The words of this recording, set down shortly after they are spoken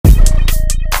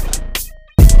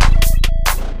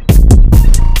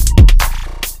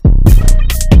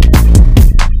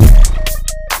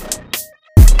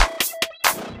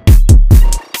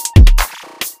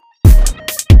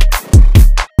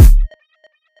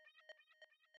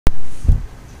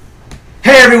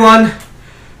everyone.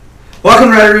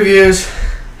 Welcome to Reddit Reviews.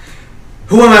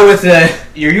 Who am I with today?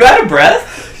 Are you out of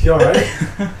breath? You alright?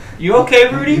 You okay,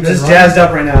 Rudy? I'm just jazzed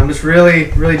up right now. I'm just really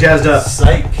jazzed up.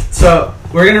 Psyched. So,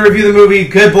 we're going to review the movie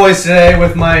Good Boys today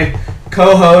with my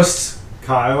co-hosts,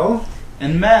 Kyle.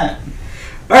 And Matt.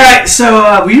 Alright,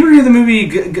 so we reviewed the movie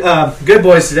Good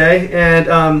Boys today,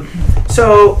 and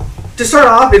so to start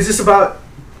off, it's just about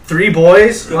three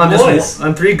boys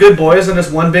on three good boys on this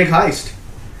one big heist.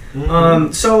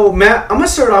 Mm-hmm. So Matt, I'm gonna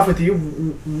start off with you.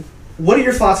 What are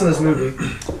your thoughts on this movie?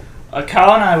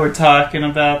 Kyle and I were talking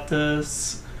about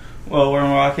this while we're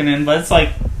walking in, but it's like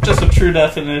just a true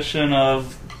definition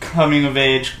of coming of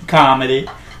age comedy.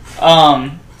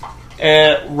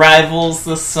 It rivals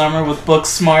this summer with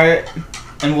Booksmart,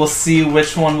 and we'll see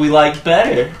which one we like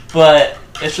better. But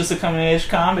it's just a coming of age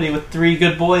comedy with three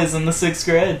good boys in the 6th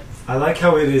grade. I like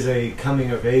how it is a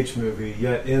coming-of-age movie,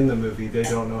 yet in the movie they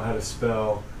don't know how to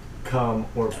spell come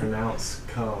or pronounce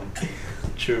come.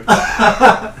 True.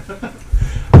 But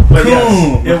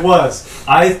yes, it was.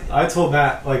 I told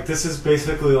Matt, like, this is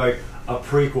basically like a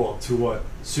prequel to what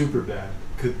Superbad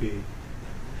could be.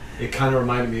 It kind of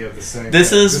reminded me of the same. This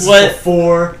thing. is what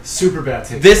before Superbad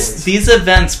takes place. These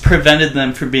events prevented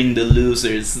them from being the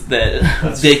losers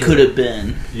that they could have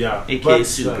been. Yeah, AKA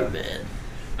Superbad.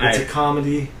 It's a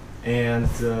comedy, and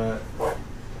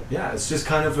yeah, it's just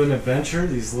kind of an adventure.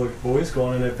 These little boys go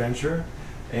on an adventure,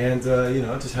 and you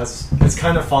know, it just has. It's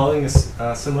kind of following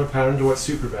a similar pattern to what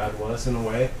Superbad was in a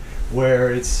way,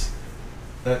 where it's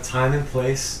that time and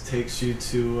place takes you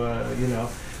to you know.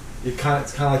 It's kind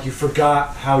of like you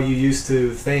forgot how you used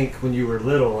to think when you were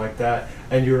little like that,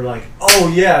 and you were like,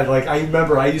 oh yeah, like I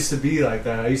remember I used to be like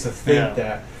that. I used to think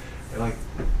that, and like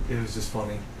it was just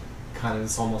funny. Kind of,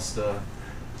 it's almost a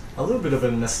little bit of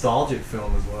a nostalgic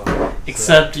film as well.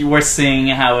 Except you were seeing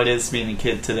how it is being a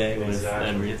kid today with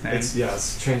everything. It's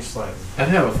changed slightly. I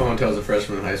didn't have a phone until I was a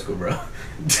freshman in high school, bro.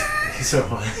 So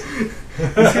what?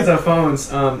 These kids have phones.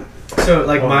 So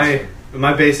like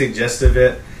my basic gist of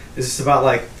it is just about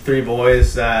like three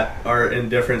boys that are in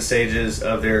different stages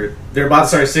of they're about to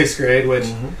start 6th grade, which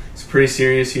is pretty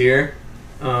serious here.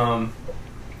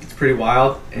 It's pretty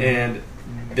wild, and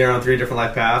they're on three different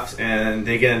life paths, and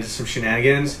they get into some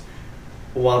shenanigans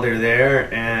while they're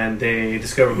there, and they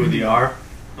discover who they are.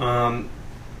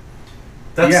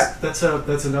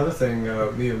 That's another thing.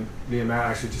 Me and Matt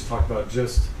actually just talked about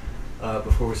just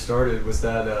before we started was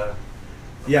that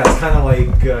it's kind of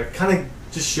like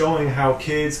just showing how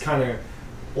kids kind of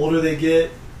older they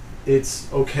get,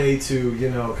 it's okay to, you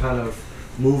know, kind of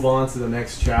move on to the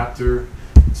next chapter.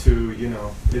 To, you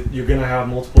know, you're gonna have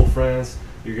multiple friends.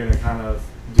 You're gonna kind of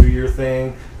do your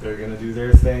thing. They're gonna do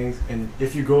their things, and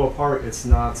if you go apart, it's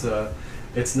not a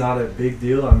big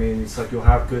deal. I mean, it's like you'll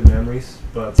have good memories,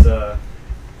 but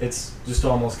it's just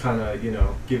almost kind of, you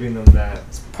know, giving them that.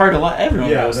 It's part of life. Everyone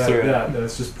goes through it.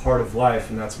 That's just part of life,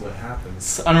 and that's what happens.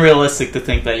 It's unrealistic to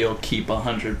think that you'll keep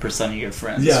 100% of your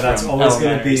friends. Yeah, that's always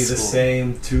going to be school. The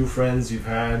same two friends you've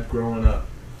had growing up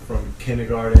from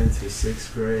kindergarten to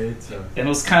 6th grade. And it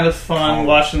was kind of fun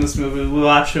watching this movie. We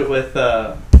watched it with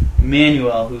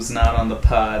Manuel, who's not on the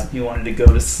pod. He wanted to go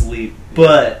to sleep,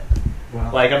 but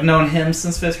like I've known him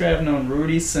since 5th grade. I've known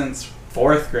Rudy since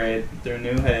 4th grade. They're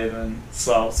New Haven,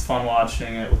 so it's fun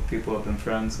watching it with people I've been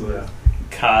friends with. Yeah.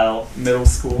 Kyle, middle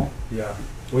school. Yeah.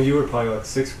 Well, you were probably like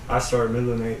 6th. I started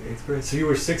middle and 8th grade, so you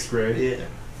were 6th grade. Yeah.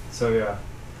 So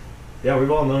yeah,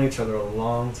 we've all known each other a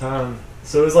long time.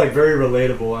 So it was like very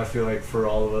relatable. I feel like for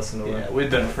all of us in a way. Yeah, we've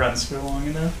been friends for long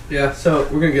enough. Yeah. So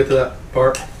we're gonna get to that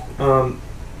part.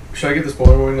 Should I get the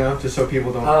spoiler warning now, just so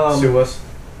people don't sue us?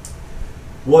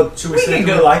 What should we say?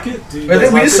 Do we like it? I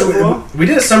think we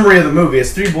did a summary of the movie.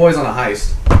 It's three boys on a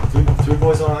heist. Three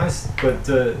boys on a heist, but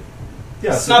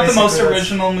yeah, it's not the most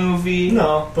original movie.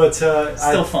 No, but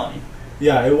still funny.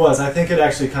 Yeah, it was. I think it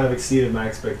actually kind of exceeded my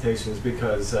expectations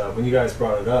because when you guys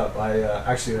brought it up, I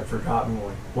actually had forgotten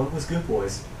like what was Good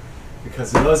Boys,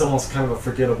 because it was almost kind of a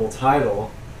forgettable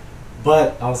title,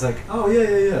 but I was like, oh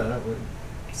yeah.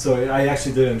 So I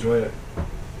actually did enjoy it,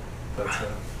 but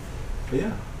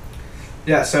yeah.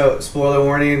 Yeah, so spoiler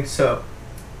warning. So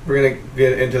we're gonna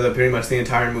get into pretty much the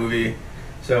entire movie.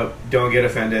 So don't get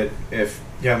offended if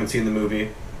you haven't seen the movie.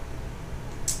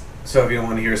 So if you don't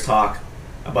want to hear us talk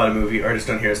about a movie, or just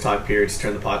don't hear us talk, period, just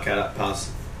turn the podcast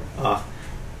off.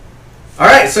 All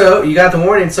right, so you got the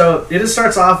warning. So it just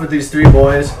starts off with these three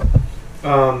boys.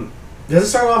 Does it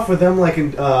start off with them like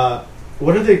in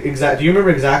what are the exact? Do you remember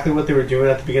exactly what they were doing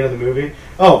at the beginning of the movie?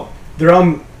 Oh, they're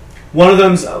one of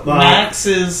them's Max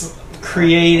is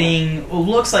creating. Well,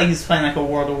 looks like he's playing like a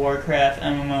World of Warcraft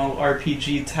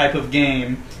MMORPG type of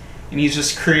game, and he's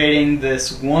just creating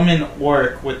this woman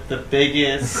orc with the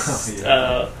biggest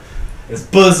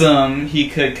bosom he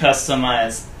could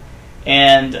customize.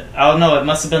 And I don't know, it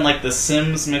must have been like The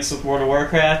Sims mixed with World of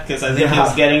Warcraft, because I think he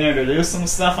was getting her to do some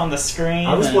stuff on the screen.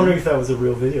 I was wondering if that was a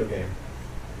real video game.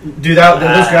 Dude,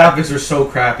 those graphics are so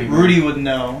crappy. Man. Rudy would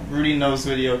know. Rudy knows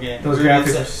video games. Those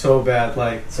graphics are so bad.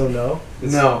 Like, so no,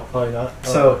 no, probably not.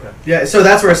 Oh, so okay. yeah, so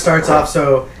that's where it starts off.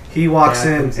 So he walks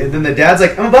in, and then the dad's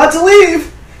like, "I'm about to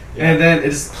leave," and then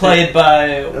it's played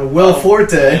by Will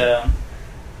Forte. Yeah.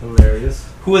 Hilarious.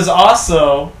 Who is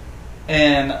also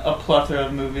in a plethora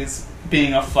of movies.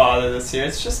 Being a father this year,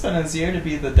 it's just been his year to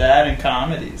be the dad in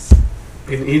comedies.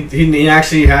 He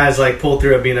actually has like pulled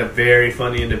through of being a very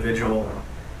funny individual.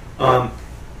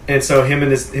 And so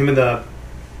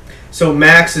so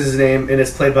Max is his name, and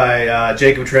it's played by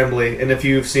Jacob Tremblay. And if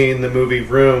you've seen the movie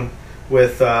Room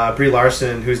with Brie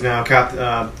Larson, who's now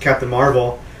Captain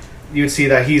Marvel, you would see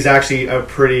that he's actually a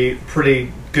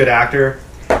pretty good actor.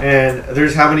 And they're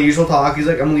just having the usual talk. He's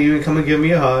like, "I'm leaving, come and give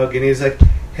me a hug," and he's like,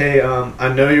 "Hey,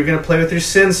 I know you're gonna play with your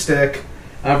sin stick.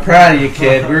 I'm proud of you,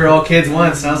 kid. We were all kids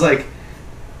once." And I was like,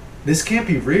 "This can't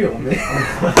be real, man."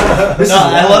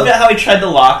 I love how he tried to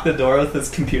lock the door with his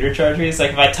computer charger. He's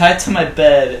like, if I tie it to my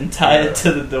bed and tie it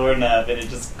to the doorknob, and it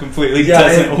just completely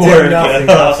doesn't work. Nothing,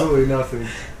 absolutely nothing.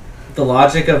 The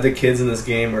logic of the kids in this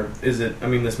game,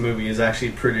 this movie is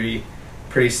actually pretty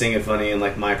singing funny in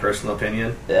like my personal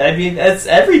opinion. I mean, that's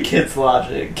every kid's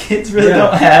logic. Kids really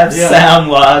don't have sound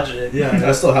logic. Yeah,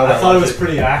 I still have that. I thought it was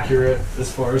pretty accurate as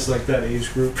far as like that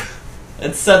age group.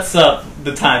 It sets up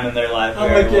the time in their life.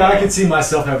 I'm like, I can see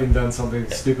myself having done something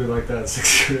stupid like that in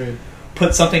 6th grade.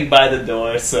 Put something by the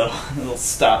door so it'll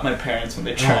stop my parents when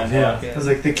they try and walk in. I was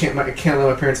like, I can't let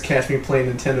my parents catch me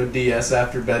playing Nintendo DS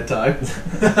after bedtime.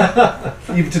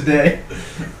 Even today.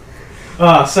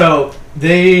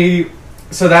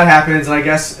 So that happens, and I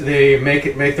guess they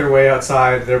make their way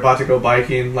outside. They're about to go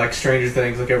biking, like Stranger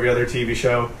Things, like every other TV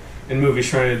show and movie's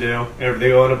trying to do. And they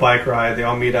go on a bike ride. They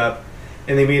all meet up,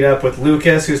 and they meet up with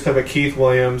Lucas, who's played by Keith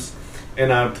Williams,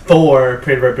 and Thor,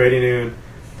 played by Brady Noon.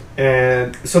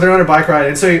 And so they're on a bike ride,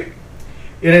 and so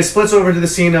it splits over to the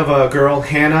scene of a girl,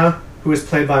 Hannah, who is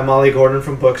played by Molly Gordon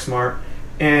from Booksmart,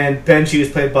 and Benji is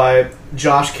played by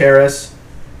Josh Karras.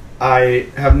 I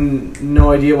have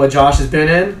no idea what Josh has been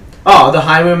in. Oh, The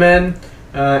Highwaymen,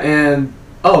 and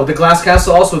The Glass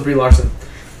Castle, also with Brie Larson.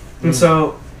 And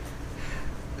so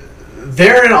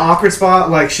they're in an awkward spot.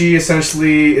 Like, she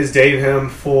essentially is dating him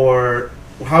for...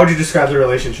 How would you describe the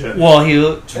relationship? Well,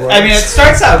 it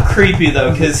starts out creepy,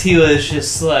 though, because he was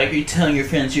just like, "Are you telling your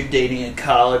friends you're dating a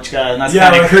college guy?" And that's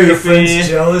kind of creepy. Your friends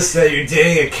jealous that you're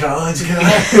dating a college guy?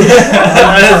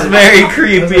 That's very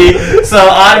creepy. So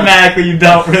automatically you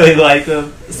don't really like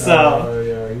him. So...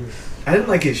 I didn't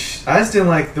like his... I just didn't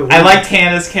like the... I liked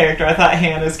Hannah's character. I thought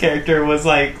Hannah's character was,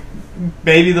 like,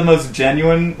 maybe the most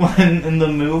genuine one in the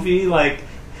movie. Like,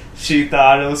 she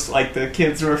thought it was, like, the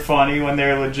kids were funny when they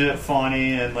were legit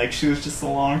funny, and, like, she was just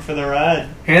along for the ride.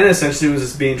 Hannah essentially was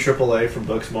just being AAA from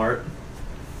Booksmart.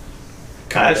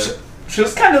 Kind of. She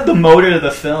was kind of the motor of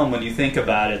the film when you think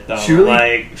about it, though. She really...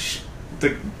 Like,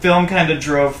 the film kind of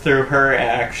drove through her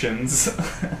actions.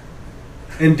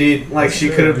 Indeed. Like, she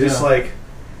could have just, like...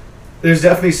 There's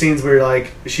definitely scenes where,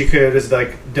 like, she could have just,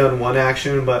 like, done one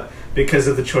action, but because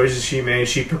of the choices she made,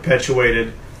 she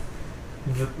perpetuated,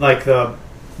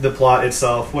 the plot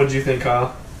itself. What did you think,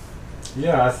 Kyle?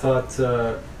 Yeah, I thought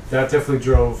that definitely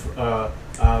drove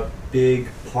a big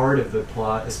part of the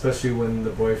plot, especially when the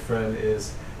boyfriend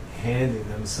is handing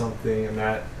them something, and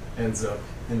that ends up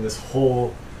in this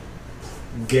whole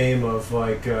game of,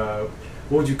 like, what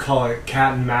would you call it?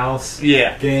 Cat and mouse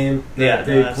game. Yeah,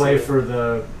 they play for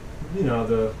the...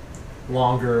 the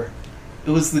longer... It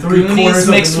was the Goonies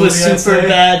mixed with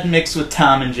Superbad mixed with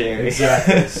Tom and Jerry.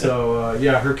 Exactly. So,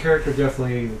 her character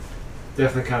definitely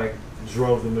kind of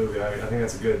drove the movie. I think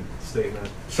that's a good statement.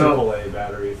 AAA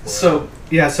battery for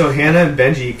it. So Hannah and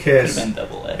Benji kiss. Could have been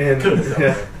double A.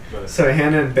 And, so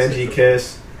Hannah and Benji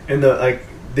kiss, and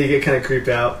they get kind of creeped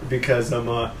out because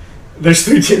there's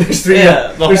three.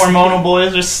 Yeah, the hormonal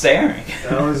boys are staring.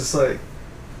 I was just like,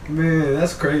 man,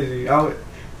 that's crazy.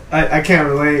 I can't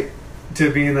relate to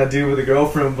being that dude with a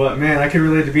girlfriend, but man, I can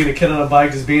relate to being a kid on a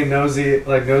bike, just being nosy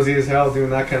as hell, doing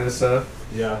that kind of stuff.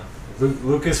 Yeah,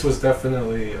 Lucas was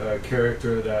definitely a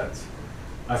character that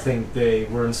I think they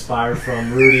were inspired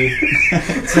from Rudy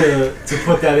to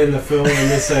put that in the film,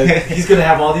 and they said he's going to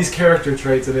have all these character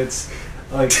traits, and it's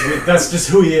Like that's just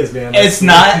who he is, man. It's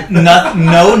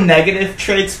no negative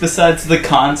traits besides the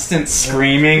constant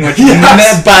screaming, which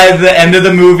by the end of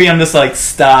the movie, I'm just like,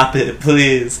 stop it,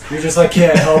 please. You're just like,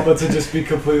 can't help but to just be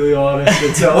completely honest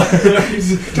and tell.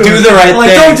 Do the right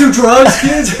like, thing. don't do drugs,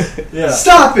 kids. Yeah.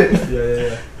 Stop it.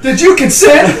 Yeah. Did you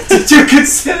consent? Did you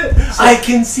consent? I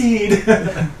concede.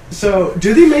 So,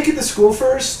 do they make it to school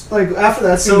first? Like, after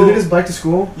that scene, do they just bike to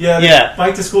school? Yeah.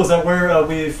 Bike to school. Is that where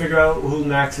we figure out who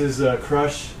Max's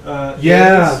crush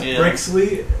Yeah. is?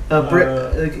 Brixley?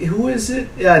 Who is it?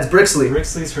 Yeah, it's Brixley.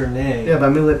 Brixley's her name. Yeah,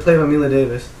 played by Mila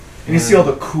Davis. And you see all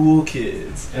the cool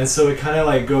kids. And so it kind of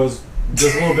like does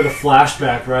a little bit of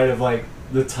flashback, right, of like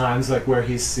the times like where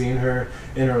he's seen her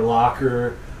in her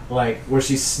locker, like where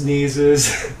she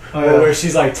sneezes, or where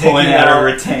she's like taking out her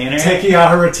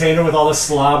retainer with all the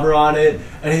slobber on it,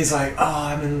 and he's like, "Oh,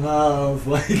 I'm in love."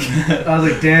 Like, I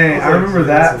was like, "Dang!" I remember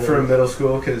that from middle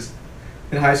school because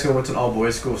in high school I went to an all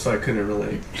boys school, so I couldn't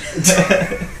relate.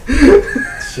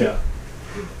 Yeah.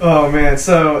 Oh man!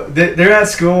 So they're at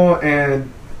school,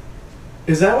 and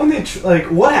is that when they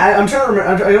what? I'm trying to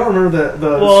remember. I don't remember the.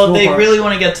 Well, they really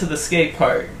want to get to the skate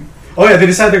park. Oh yeah, they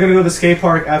decide they're going to go to the skate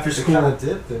park after school. They kind of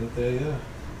did, didn't they? Yeah.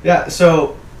 Yeah,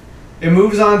 so it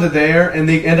moves on to there, and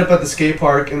they end up at the skate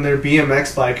park, and they're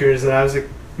BMX bikers, and I was like,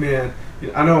 man,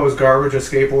 I know it was garbage of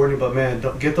skateboarding, but man,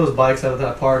 don't get those bikes out of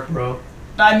that park, bro.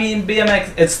 I mean,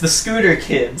 BMX, it's the scooter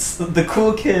kids. The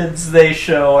cool kids they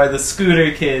show are the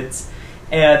scooter kids,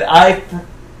 and I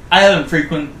haven't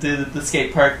frequented the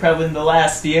skate park probably in the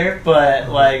last year, but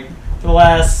like for the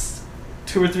last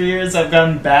 2 or 3 years I've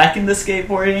gotten back into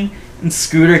skateboarding, and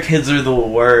scooter kids are the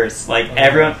worst. Like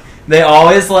everyone, they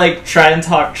always like try and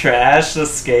talk trash to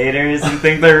skaters and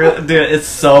think they're dude, it's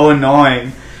so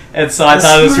annoying. And so I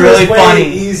thought it was really funny.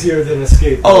 Easier than a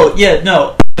skateboard. Oh yeah,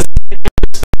 no.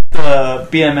 The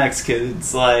BMX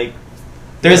kids, like,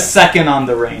 they're second on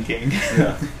the ranking.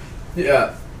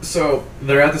 Yeah. So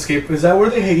they're at the skate. Is that where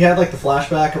he had like the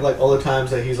flashback of like all the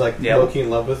times that he's like low-key in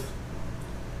love with?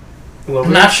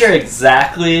 I'm not sure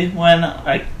exactly when.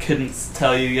 I couldn't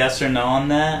tell you yes or no on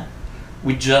that.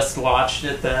 We just watched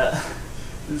it. That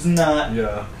is not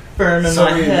firm in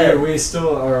my head. We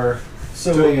still are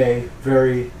doing a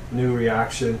very new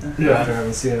reaction after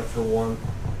having seen it for one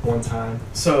time.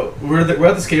 So we're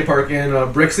at the skate park, and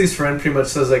Brixley's friend pretty much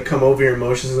says like, "Come over here,"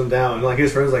 motions him down, and like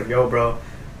his friend's like, "Yo, bro,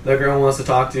 that girl wants to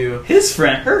talk to you." His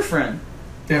friend, her friend.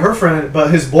 Yeah, her friend,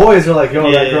 but his boys are like,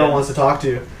 "Yo, that girl wants to talk to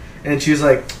you," and she's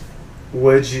like,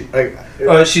 "Would you?"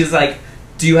 Like, she's like,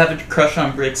 "Do you have a crush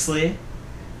on Brixley?"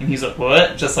 And he's like,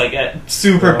 "What?" Just like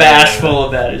super bashful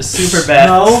about it, just super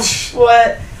bashful. No,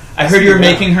 what? I heard you were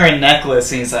making her a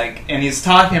necklace, and he's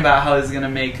talking about how he's gonna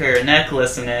make her a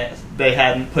necklace, and they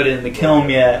hadn't put it in the kiln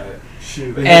yet.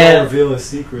 Shoot, but he don't reveal a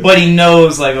secret. But he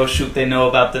knows, like, oh shoot, they know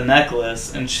about the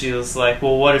necklace, and she was like,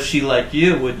 well, what if she like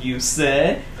you? Would you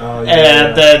say? Oh, yeah,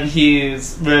 and then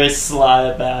he's very sly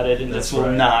about it, and just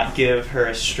will not give her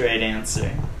a straight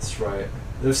answer. That's right.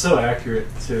 They're so accurate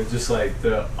to just like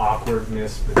the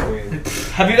awkwardness between.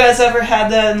 Have you guys ever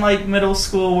had that in like middle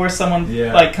school where someone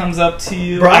like comes up to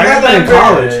you? Bro, I had that in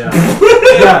college.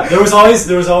 Yeah, there was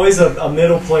always a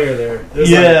middle player there.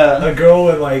 There's like, a girl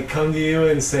would like come to you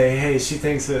and say, "Hey, she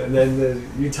thinks it," and then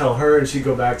you tell her, and she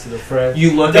go back to the friend.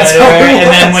 You look at her, and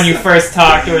then when you first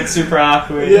talk to her, it's super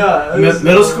awkward. Yeah,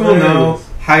 middle school, no.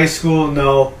 High school,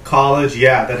 no. College,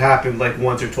 yeah, that happened like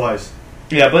once or twice.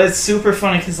 Yeah, but it's super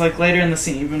funny because, like, later in the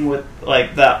scene, even with,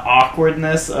 like, the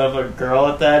awkwardness of a girl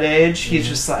at that age, he's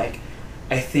just like,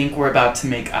 I think we're about to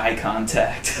make eye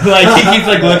contact. Like, he keeps,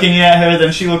 like, looking at her,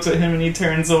 then she looks at him and he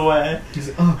turns away. He's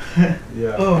like, oh.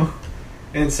 Yeah. Oh.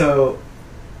 And so,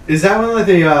 is that when, like,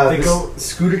 the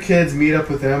scooter kids meet up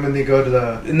with them and they go to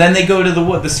the... And then they go to the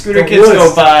wood. The scooter kids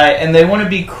go by, and they want to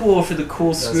be cool for the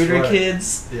cool scooter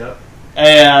kids. Yep.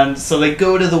 And so they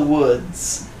go to the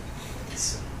woods.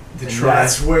 And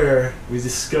that's where we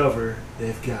discover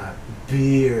they've got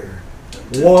beer.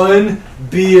 One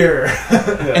beer.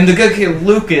 And the good kid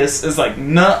Lucas is like,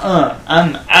 nuh-uh,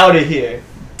 I'm out of here.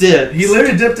 Dips. He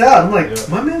literally dipped out. I'm like,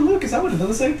 my man Lucas, I would have done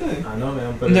the same thing. I know,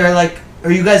 man. But and they're like,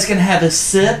 are you guys going to have a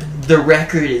sip? The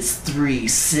record is 3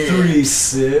 sips. 3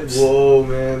 sips? Whoa,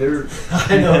 man.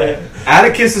 I know, man.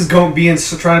 Atticus is trying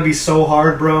to be so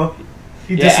hard, bro.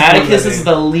 Atticus is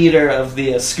the leader of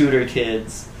the scooter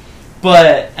kids.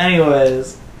 But,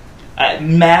 anyways,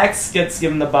 Max gets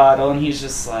given the bottle, and he's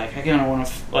just like, I kind of want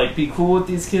to be cool with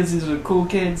these kids. These are cool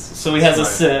kids. So he has a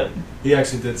sip. He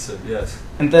actually did sip, yes.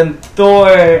 And then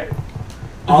Thor,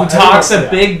 who talks a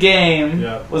big game,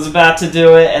 was about to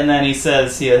do it, and then he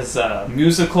says he has a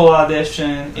musical audition,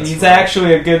 and he's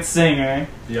actually a good singer.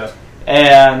 Yeah.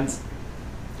 And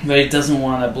But he doesn't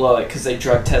want to blow it because they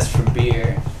drug test for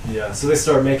beer. Yeah, so they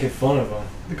start making fun of him.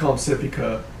 They call him Sippy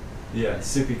Cup. Yeah,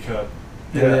 Sippy Cup.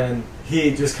 And Yeah. then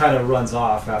he just kind of runs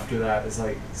off after that. It's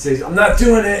like, says, I'm not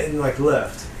doing it, and like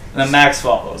left. And then Max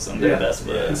follows them. They're Yeah. best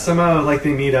buddies. And somehow, like,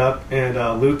 they meet up, and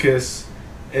Lucas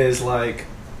is like,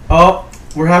 "Oh,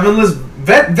 we're having this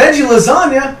veggie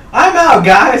lasagna. I'm out,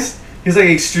 guys." He's like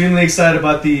extremely excited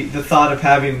about the thought of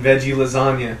having veggie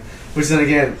lasagna. Which then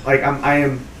again, like I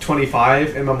am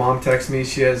 25, and my mom texts me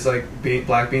she has like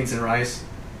black beans and rice,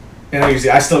 and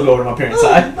I still go over to my parents'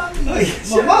 side.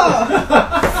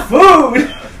 Mama,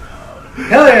 food,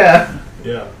 hell yeah.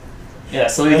 Yeah. Yeah,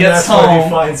 so he And gets that's when he home.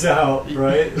 finds out,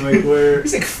 right? Like,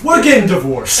 He's like, we're getting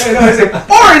divorced. I know, he's like,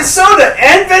 orange soda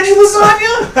and veggie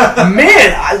lasagna?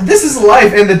 Man, this is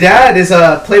life. And the dad is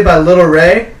played by Little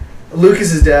Ray.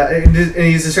 Lucas's dad, and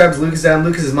he's described as Lucas' dad. And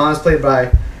Lucas's mom is played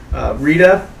by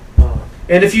Rita.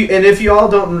 And if you all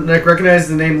don't like recognize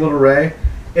the name Little Ray,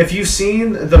 if you've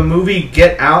seen the movie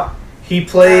Get Out, he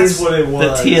plays That's what it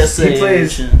was. The TSA. he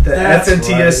plays agent. the F and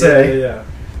Right. TSA. Yeah.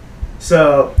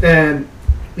 So and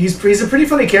he's a pretty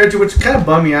funny character, which kind of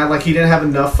bummed me out. Like he didn't have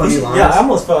enough funny lines. Yeah, I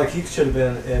almost felt like he should have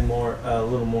been in a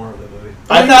little more of the movie.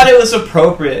 I thought it was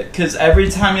appropriate because every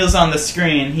time he was on the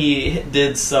screen, he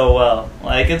did so well.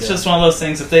 Like, it's just one of those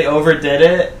things, if they overdid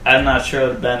it, I'm not sure it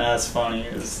would have been as funny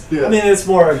as... Yeah. I mean, it's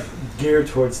more geared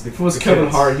towards the. If it was the Kevin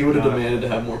kids, Hart, he would have not- demanded to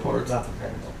have more parts. Not the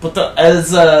parents. But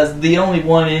as the only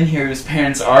one in here whose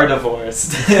parents are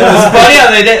divorced. It was funny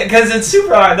how they did, because it's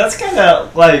super hard. That's kind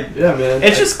of, like... Yeah, man.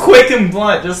 It's just quick and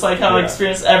blunt, just like how I Yeah.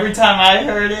 experienced every time I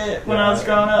heard it when I was Yeah.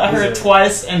 growing up. I heard it Is it-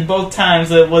 twice, and both times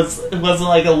it wasn't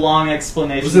like a long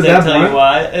explanation. Was it They that tell you blunt?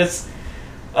 why. It's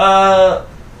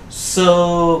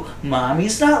so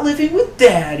mommy's not living with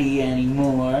daddy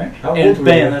anymore, How and old were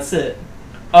bam, you? that's it.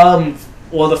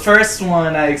 Well, the first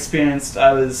one I experienced,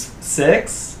 I was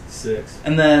 6. 6.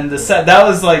 And then that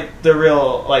was like the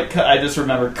real, like, I just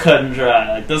remember cut and dry,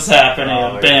 like this happening,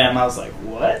 Oh, and bam, I was like,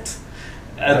 what?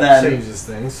 And That then, changes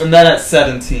things. and then at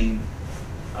 17,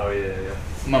 Oh yeah.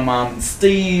 my mom and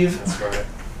Steve. That's right.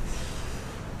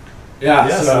 yeah,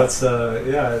 Yeah, so so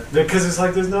it's because it's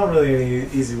like there's not really any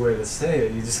easy way to say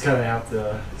it. You just kind of have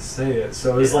to say it.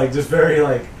 So it's like just very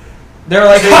like They're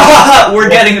like, ha ha ha, we're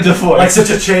getting a divorce. like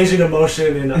such a change in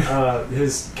emotion in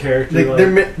his character. Like, like,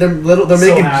 they're so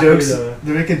making happy jokes. to-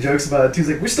 They're making jokes about it too. He's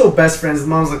like, we're still best friends. The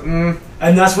mom's like,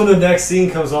 and that's when the next scene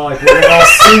comes on. Like they're all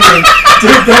singing,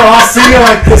 dude. They're all singing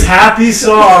like this happy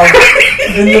song.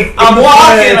 I'm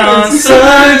walking on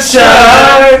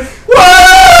sunshine.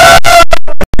 Whoa!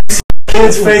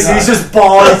 His face, he's just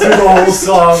bawling through the whole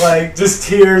song, like just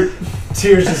tears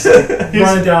just like,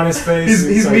 running down his face.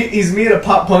 he's me at a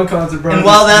pop punk concert, bro. And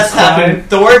while Just that's crying. happening,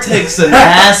 Thor takes a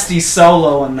nasty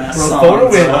solo in that Bro, song. Thor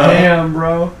went so- ham,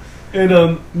 bro.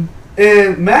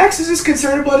 And Max is just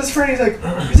concerned about his friend. He's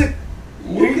like,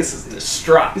 Lucas is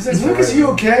distraught. Lucas, are you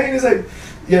okay? And he's like,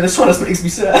 yeah, this one just makes me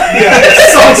sad. Yeah,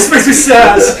 this song just makes me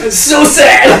sad. It's so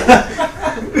sad.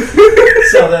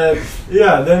 So then,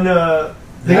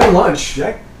 They go to lunch.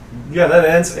 yeah, that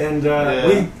ends, and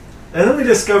then we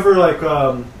discover like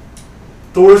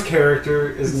Thor's character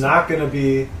is not going to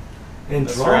be in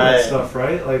That's drama right. and stuff,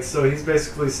 right? Like, so he's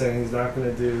basically saying he's not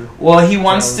going to do. Well, he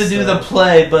wants to Sounds do the sad.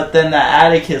 play, but then the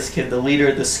Atticus kid, the leader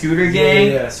of the scooter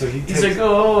gang, Yeah. So he's takes- like,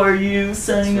 "Oh, are you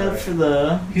signing That's up right. for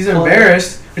the?" He's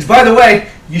embarrassed. Which, by the way,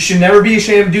 you should never be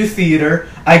ashamed to do theater.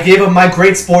 I gave up my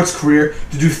great sports career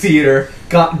to do theater.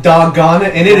 Doggone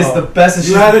it, and it is Oh, the best.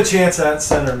 You had a chance at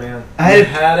center, man. I You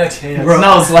had- had a chance. Bro,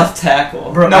 No, it's left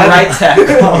tackle. Bro, no, I- right tackle.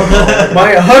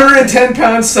 My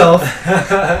 110-pound self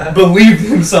believed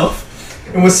in himself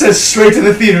and was sent straight to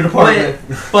the theater department.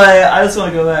 But I just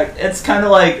want to go back. It's kind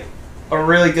of like a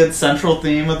really good central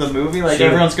theme of the movie. Like, Sure.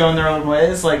 everyone's going their own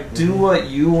ways. Like, do what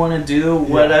you want to do.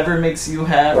 Whatever makes you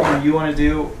happy, you want to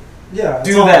do. Yeah.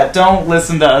 Do that. Don't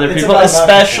listen to other It's people. about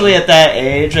Especially that at that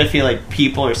age, I feel like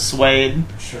people are swayed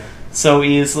Sure. so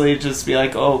easily. Just be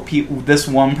like, oh, this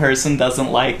one person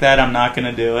doesn't like that. I'm not going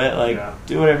to do it. Like, Yeah.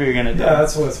 do whatever you're going to do. Yeah,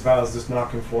 that's what it's about. Is just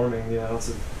not conforming. You know,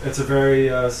 it's a very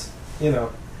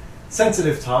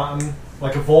sensitive time,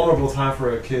 like a vulnerable time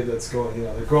for a kid that's going. You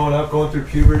know, they're growing up, going through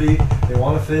puberty. They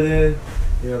want to fit in.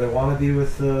 You know, they want to be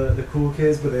with the cool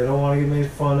kids, but they don't want to get made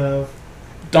fun of.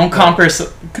 Don't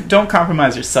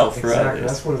compromise yourself for Exactly.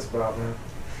 others. That's what it's about, man.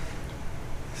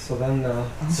 So then,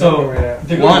 So, where we're at.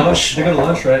 They go to Lunch. lunch. They go to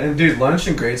lunch, right? And dude, lunch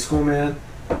in grade school, man.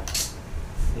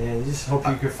 Yeah, you just hope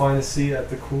you could find a seat at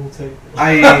the cool table.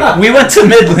 We went to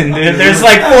Midland, dude. There's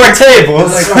like 4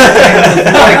 tables. There's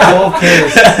like 12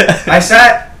 kids. I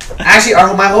sat. Actually,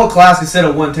 my whole class we sat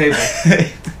at one table.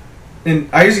 and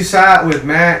I usually sat with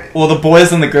Matt. Well, the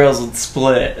boys and the girls would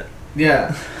split.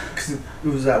 Yeah, because it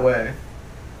was that way.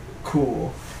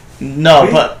 Cool. No,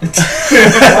 but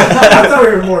I thought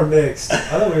we were more mixed. I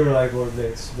thought we were like more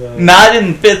mixed. But... not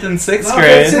in 5th and 6th No,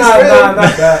 grade. Sixth not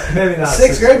grade. that. Maybe not.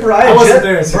 Sixth grade, bro. I wasn't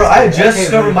there in sixth I had grade. just I can't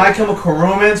discovered believe My it. Chemical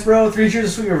Romance, bro. 3 Cheers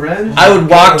of Sweet Revenge. I would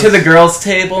walk to the girls'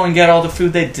 table and get all the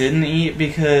food they didn't eat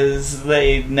because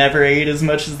they never ate as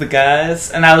much as the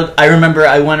guys. And I remember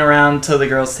I went around to the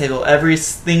girls' table every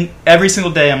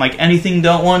single day. I'm like, anything,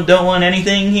 don't want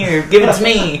anything here. Give it to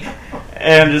me.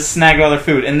 And just snag all their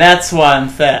food. And that's why I'm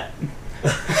fat.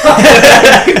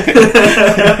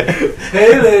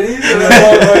 Hey, ladies.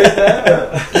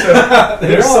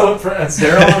 They're so impressed.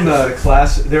 They're all in the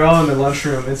class. They're all in the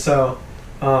lunchroom, and so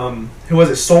who was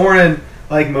it? Soren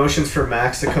like motions for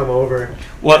Max to come over.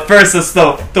 Well, at first, it's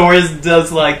though Thor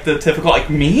does like the typical like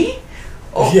me.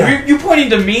 Oh, Yeah. you pointing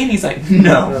to me, and he's like,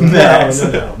 no, Max.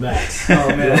 No, Max. Oh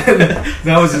man,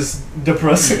 that was just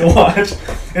depressing to watch.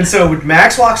 And so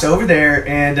Max walks over there,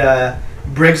 and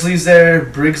Brigsley's there.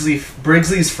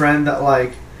 Brigsley's friend that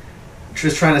like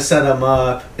just trying to set him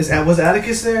up. Was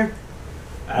Atticus there?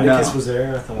 Atticus No. was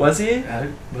there. I thought. Was he?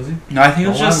 Was he? No, I think it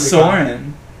was Oh, just why did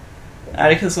Soren.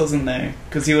 Atticus wasn't there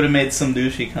because he would have made some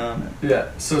douchey comment.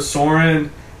 Yeah. So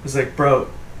Soren was like, "Bro,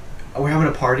 we're having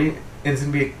a party, and it's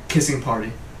gonna be a kissing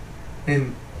party."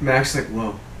 And Max is like,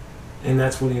 "Whoa." And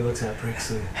that's when he looks at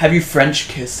Brixley. Have you French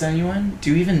kissed anyone? Do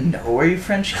you even know where you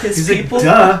French kiss He's people? like,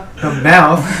 "Duh, the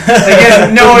mouth." Like, he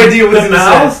has no idea what The he's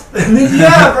mouth?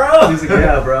 Yeah, bro. He's like,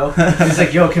 "Yeah, bro." He's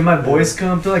like, "Yo, can my boys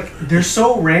come?" They're like, they're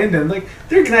so random. Like,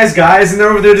 they're nice guys, and they're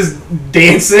over there just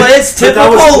dancing. But it's But that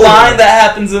typical was cool, line though. that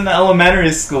happens in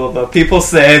elementary school, though. People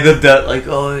say like,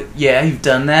 oh, yeah, you've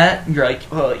done that? And you're like,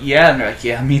 oh, yeah. And they're like,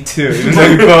 yeah, me too. Even though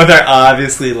you both are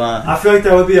obviously lying. I feel like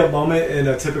that would be a moment in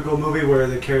a typical movie where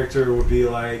the character would be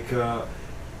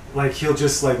like he'll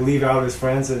just like leave out his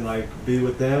friends and like be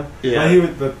with them. Yeah.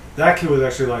 But that kid was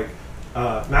actually like,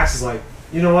 Max is like,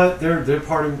 you know what? They're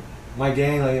part of my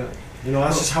gang. Like, you know,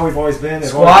 that's just how we've always been. They've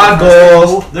Squad always been goals.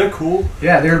 cool. They're cool.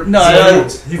 Yeah, they're No,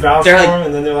 He vouched for they're like- him,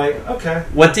 and then they're like, okay.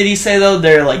 What did he say, though?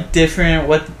 They're, like, different.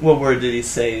 What word did he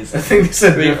say? He's I like, think he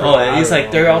said different. oh, he's I like,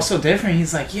 don't they're know. also different.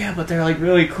 He's like, yeah, but they're, like,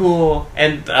 really cool.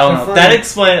 And I don't They're know. funny. That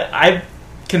explained... I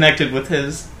connected with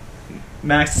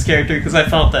Max's character because I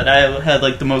felt that I had,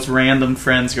 like, the most random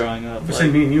friends growing up. Say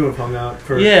Like, me and you have hung out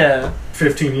for yeah.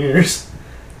 15 years.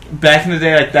 Back in the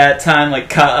day, at that time, like,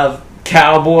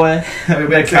 cowboy. Like,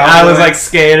 we had I was cowboy. like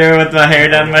skater with my hair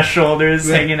down my shoulders,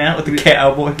 We had- hanging out with the we-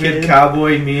 cowboy We had kid.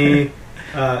 Cowboy, me,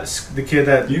 the kid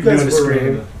that You knew guys when to were scream.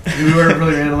 random. We were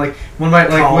really random. Like when my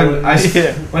Colin.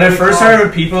 Yeah. when I first started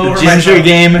having people over The my ginger house,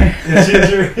 gamer.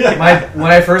 Ginger.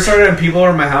 when I first started having people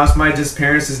over my house, my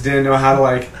parents just didn't know how to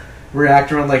like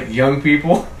react around like young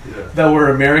people that were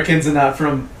Americans and not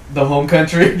from the home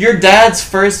country. Your dad's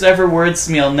first ever words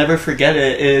to me, I'll never forget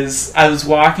it, is I was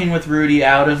walking with Rudy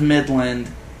out of Midland,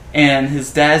 and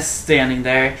his dad's standing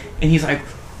there, and he's like,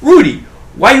 Rudy,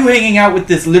 why are you hanging out with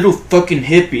this little fucking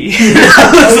hippie?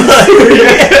 I was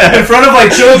like, In front of like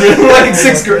children, we're like in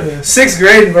Oh, sixth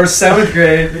grade or 7th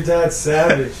grade. Your dad's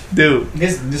savage. dude.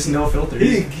 Just no filter.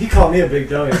 He called me a big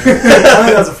dummy. I think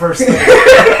that's the first thing.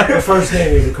 The first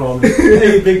name he would call me.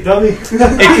 Hey, big dummy. It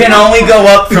can only go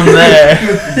up from there.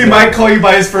 He might call you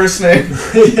by his first name.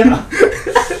 Yeah.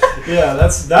 Yeah,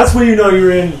 that's when you know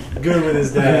you're in good with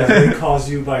his dad. When he calls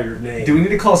you by your name. Do we need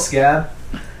to call Scab?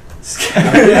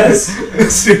 Yes.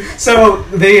 So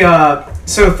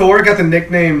so Thor got the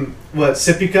nickname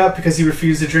Sippy Cup because he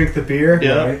refused to drink the beer.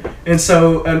 Yeah. Right? And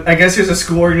so I guess there's a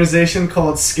school organization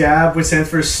called SCAB, which stands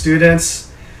for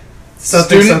Students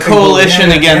Student Coalition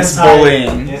Yeah, Against anti-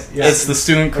 Bullying. yes. It's the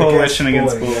Student Coalition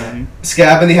Against Bullying.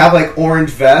 SCAB, and they have like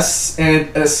orange vests, and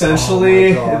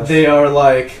essentially Oh my gosh. they are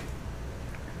like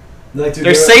Like, dude,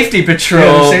 They're safety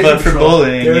patrol, safety but for patrol.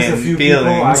 bullying There's a and few people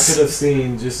I feelings. could have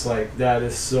seen just like that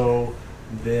is so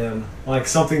them. Like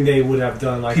something they would have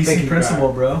done. Like PC thinking principal,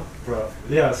 back. bro. Bro,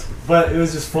 yes, but it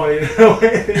was just funny.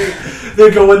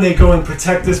 They go and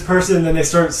protect this person, and then they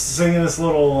start singing this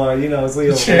little, this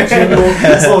little Chant. jingle,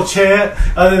 this little chant,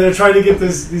 and then they're trying to get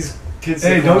these kids.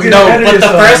 Hey, to don't come. get No, ahead of but the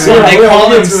yourself, first man. one they Yeah, called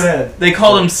we'll him. get too ahead. They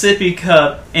called him Sippy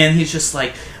Cup, and he's just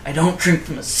like, I don't drink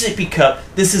from a sippy cup.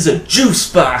 This is a juice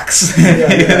box.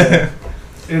 Yeah.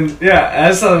 And yeah, I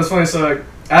just thought it was funny. So like,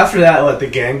 after that,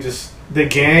 the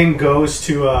gang goes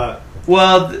to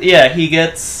Well, yeah, he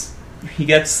gets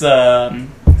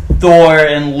Thor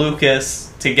and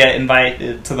Lucas to get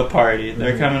invited to the party.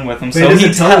 They're coming with him, But he so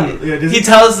doesn't tell them- yeah, doesn't- he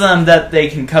tells them that they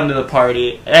can come to the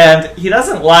party, and he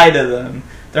doesn't lie to them.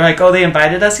 They're like, "Oh, they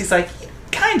invited us." He's like,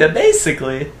 "Kinda,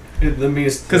 basically."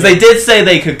 Because they did say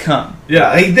they could come.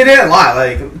 Yeah, they didn't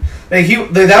lie.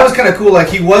 That was kind of cool. Like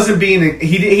he wasn't being.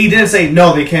 He didn't say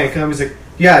no, they can't come. He's like,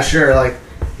 yeah, sure. Like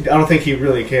I don't think he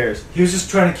really cares. He was just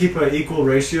trying to keep an equal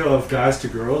ratio of guys to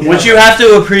girls, which you have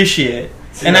to appreciate.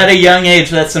 And at a young age,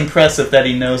 that's impressive that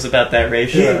he knows about that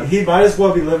ratio. He might as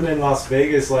well be living in Las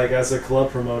Vegas, like as a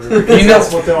club promoter, because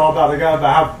that's what they're all about. They got to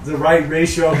have the right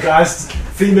ratio of guys,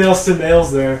 females to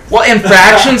males there. Well,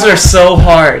 infractions are so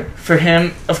hard for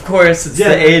him. Of course, it's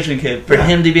the Asian kid. For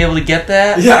him to be able to get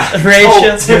that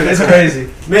ratio, dude, it's crazy.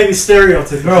 Maybe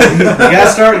stereotypical. Bro,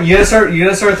 you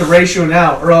gotta start the ratio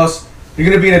now, or else you're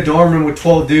gonna be in a dorm room with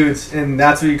 12 dudes, and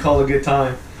that's what you call a good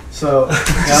time. So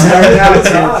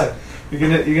now, You're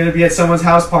gonna be at someone's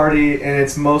house party, and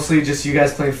it's mostly just you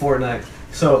guys playing Fortnite.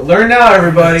 So learn now,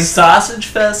 everybody. Sausage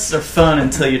fests are fun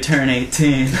until you turn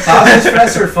 18. Sausage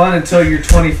fests are fun until you're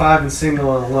 25 and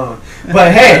single and alone.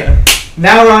 But hey,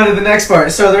 now we're on to the next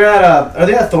part. So they're at are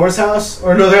they at Thor's house,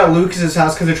 or no? They're at Lucas's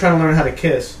house because they're trying to learn how to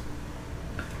kiss.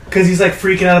 Because he's like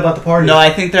freaking out about the party. No, I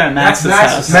think they're at Max's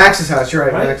house. Max's house.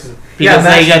 You're right. Max's. Because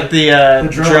they got the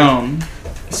drone.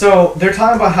 So they're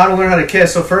talking about how to learn how to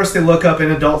kiss. So first they look up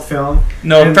an adult film.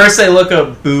 No, first they look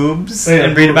up boobs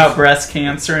and read about breast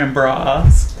cancer and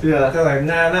bras. Yeah, they're like,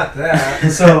 nah, not that.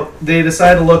 So they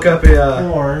decide to look up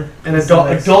an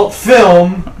adult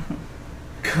film.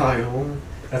 Kyle.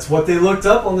 That's what they looked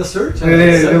up on the search.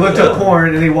 They looked up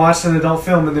porn and they watched an adult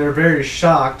film and they were very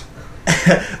shocked.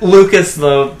 Lucas,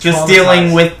 though, just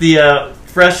dealing with the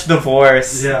fresh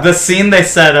divorce. Yeah. The scene they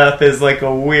set up is like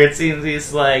a weird scene.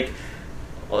 He's like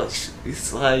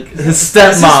his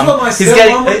stepmom.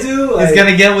 He's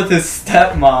gonna get with his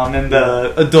stepmom in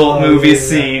the adult movie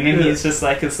scene, and he's just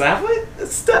like, "Is that what his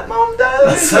stepmom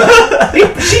does?"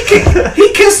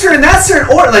 he kissed her in that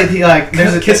certain order.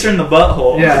 There's a kiss her in the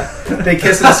butthole. Yeah, they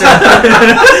kiss in a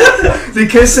certain. They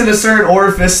kiss in a certain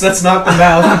orifice that's not the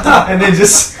mouth, and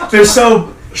they're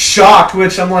so shocked.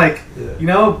 Which I'm like,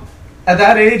 at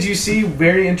that age, you see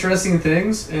very interesting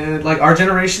things, and like our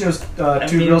generation, it was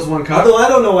two girls, one cup. Although I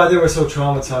don't know why they were so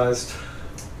traumatized.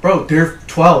 Bro, they're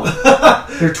 12.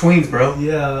 They're tweens, bro.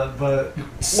 Yeah, but and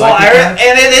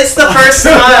it is the first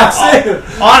time.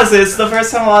 Honestly, it's the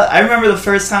first time. I remember the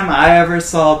first time I ever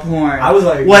saw porn. I was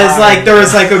like, there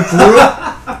was like a group.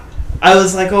 I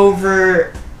was like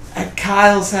over at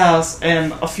Kyle's house,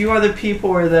 and a few other people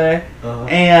were there,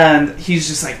 and he's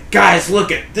just like, "Guys,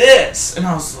 look at this," and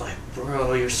I was like,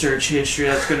 "Bro, your search history,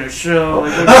 that's gonna show.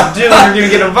 Like, what are you doing? You're gonna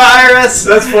get a virus."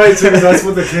 That's funny too. That's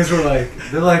what the kids were like.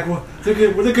 They're like, well,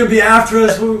 they're gonna be after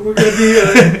us. We're gonna be.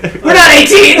 We're not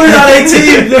 18. We're not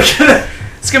 18.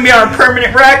 It's gonna be on a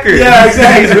permanent record. Yeah,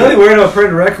 exactly. He's really worried about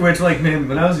permanent record. Which, like, man,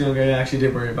 when I was younger, I actually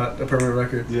did worry about a permanent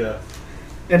record. Yeah.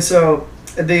 And so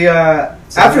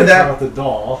after that, with the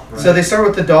doll. Right? So they start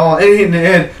with the doll,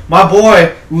 and my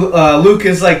boy Luke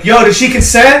is like, "Yo, did she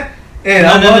consent?" And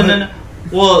no.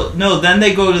 Well, no. Then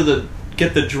they go to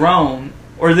get the drone,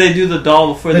 or they do the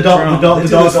doll before the drone. The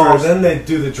doll first. Then they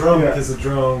do the drone because the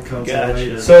drone comes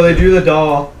later. So they do the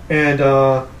doll, and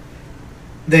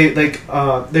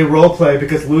they role play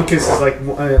because Lucas is like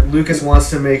Lucas wants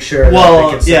to make sure. Well, that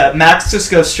they consent. Max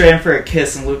just goes straight in for a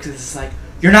kiss, and Lucas is like,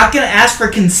 "You're not gonna ask for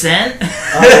consent?"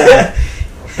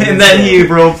 And then he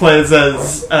role plays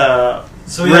as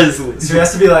Grizzly. So he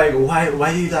has to be like, "Why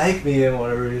do you like me?" and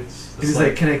whatever. He's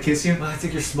like, "Can I kiss you?" Well, I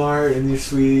think you're smart and you're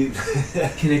sweet.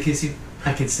 Can I kiss you?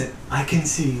 I consent. I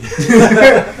concede.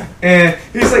 And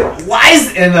he's like, "Why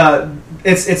is?" And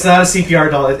it's not a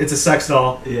CPR doll. It's a sex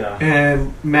doll. Yeah.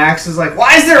 And Max is like,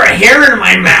 "Why is there a hair in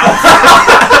my mouth?"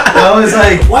 I was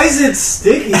like, "Why is it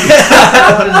sticky?"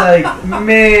 I was like,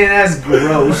 "Man, that's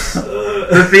gross."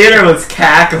 The theater was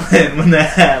cackling when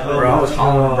that happened. Bro, I was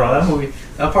hollering, bro.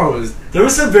 That part was. There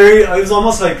was some it was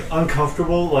almost like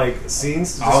uncomfortable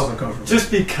scenes. I was uncomfortable. Just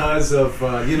because of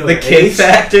the kid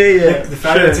factor. Yeah. The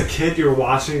fact that it's a kid you're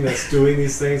watching that's doing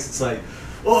these things. It's like,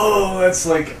 oh, that's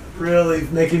like really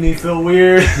making me feel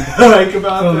weird. Like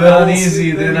about that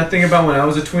uneasy. Then I think about when I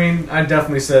was a tween. I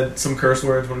definitely said some curse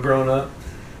words when growing up.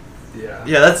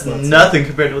 Yeah, that's nothing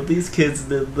compared to what these kids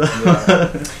did, though.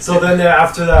 Yeah. So then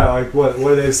after that, like, what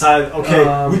do they decide?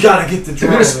 Okay, we gotta get the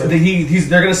drone.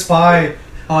 They're gonna spy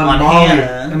on Molly.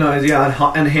 Hannah. No,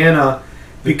 on Hannah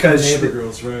because the neighbor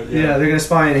girls, right? Yeah, they're gonna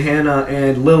spy on Hannah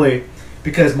and Lily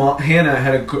because Hannah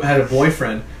had a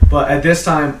boyfriend, but at this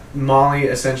time,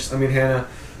 Hannah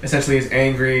essentially is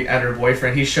angry at her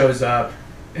boyfriend. He shows up.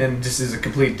 And just is a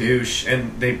complete douche,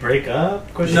 and they break up?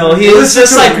 No, he was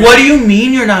just like, "What do you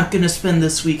mean you're not going to spend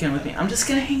this weekend with me? I'm just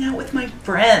going to hang out with my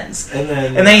friends." And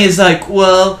then he's like,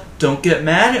 "Well, don't get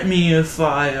mad at me if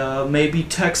I maybe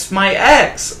text my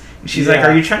ex." She's like,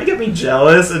 "Are you trying to get me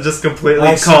jealous?" And just completely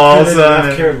like, calls him.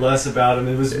 I cared less about him.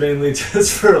 It was mainly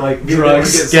just for like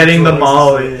drugs, getting the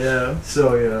Molly. Yeah.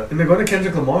 So yeah. And they're going to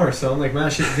Kendrick Lamar, so I'm like, man,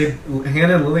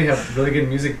 Hannah and Lily have really good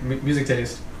music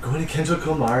taste. Going to Kendrick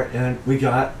Lamar, and we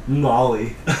got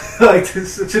Molly. Like,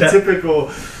 it's such a typical.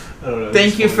 I don't know.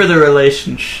 Thank you for the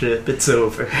relationship. It's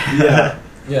over. Yeah.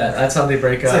 Yeah, that's how they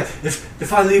break up. Like,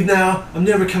 if I leave now, I'm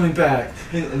never coming back.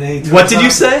 And then what did you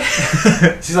say?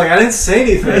 She's like, I didn't say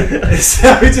anything.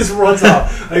 So he just runs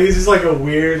off. Like, he's just like a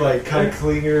weird, like, kind of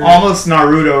clinger. Almost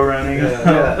Naruto running.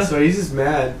 Yeah, so he's just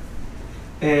mad.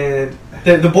 And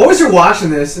the boys are watching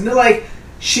this, and they're like,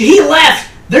 he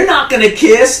left! They're not going to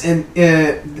kiss! And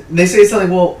they say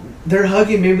something, well, they're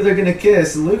hugging, maybe they're going to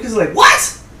kiss. And Luke is like,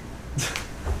 what?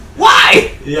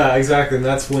 Why? Yeah, exactly. And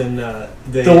that's when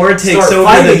Thor takes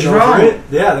over the drone.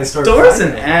 Yeah, they start. Thor's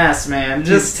an ass, man.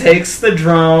 Just takes the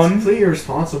drone. It's completely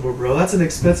irresponsible, bro. That's an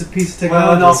expensive piece of technology.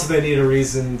 Well, and also they need a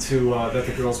reason to that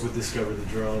the girls would discover the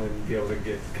drone and be able to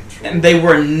get control. And they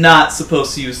were not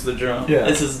supposed to use the drone. Yeah.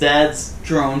 It's his dad's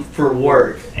drone for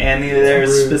work, and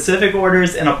there's specific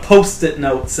orders and a post-it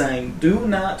note saying, "Do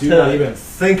not even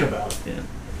think about it." Yeah.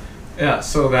 Yeah,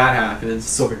 so that happens.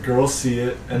 So the girls see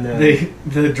it, and then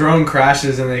the drone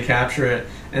crashes and they capture it,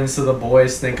 and so the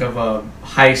boys think of a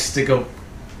heist to go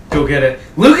get it.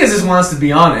 Lucas just wants to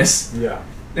be honest. Yeah.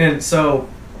 And so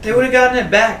they would have gotten it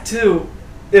back too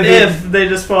if they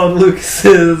just followed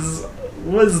Lucas's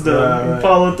wisdom and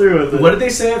followed through with it. What did they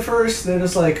say at first? They're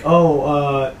just like,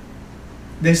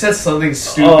 they said something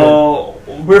stupid. Oh,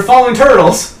 we're following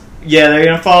turtles. Yeah, they're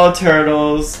gonna follow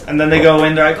turtles, and then they go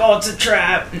in. They're like, "Oh, it's a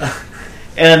trap."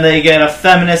 And they get a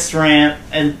feminist rant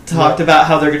and talked about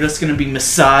how they're just going to be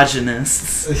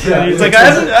misogynists. Yeah, it's like,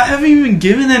 I haven't even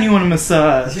given anyone a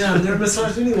massage. Yeah, I've never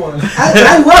massaged anyone.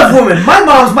 I love women. My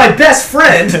mom's my best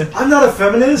friend. I'm not a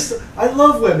feminist. I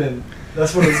love women.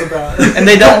 That's what it's about. And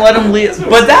they don't let them leave.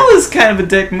 But that was kind of a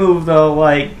dick move, though.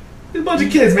 Like, a bunch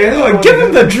of kids, man. They're like, give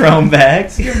them the drone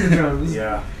back. Give them the drone.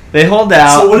 Yeah. They hold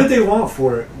out. So what did they want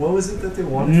for it? What was it that they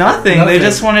wanted? Nothing. They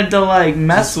just wanted to like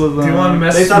mess with them.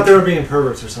 They thought they were being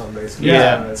perverts or something, basically.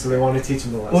 Yeah. So they wanted to teach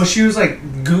them the lesson. Well, she was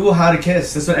like, Google how to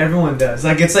kiss. That's what everyone does.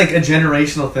 Like, it's like a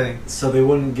generational thing. So they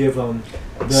wouldn't give them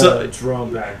the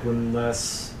drone back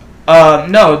unless...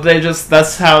 No,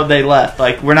 that's how they left.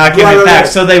 Like, we're not giving it back.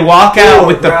 Right. So they walk out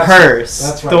with the purse.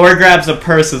 That's right. Thor grabs a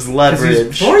purse as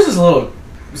leverage. Thor's is a little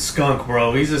skunk,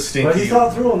 bro. He's a stinky. But he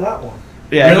thought through on that one.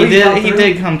 Yeah, really? He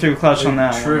did come through clutch on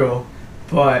that. True.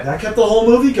 But that kept the whole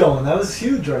movie going. That was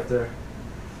huge right there.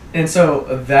 And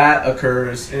so that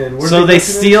occurs, and so they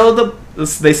steal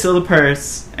the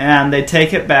purse and they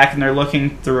take it back and they're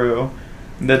looking through.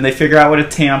 And then they figure out what a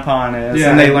tampon is,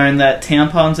 and they learn that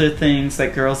tampons are things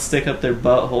that girls stick up their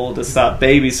butthole to stop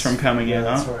babies from coming in.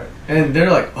 That's right. And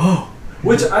they're like, oh,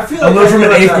 which I feel like I learned from an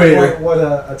 8th grader what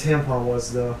a tampon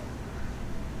was, though.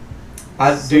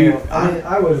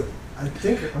 I would.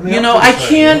 I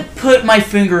can't put my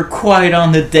finger quite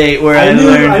on the date where I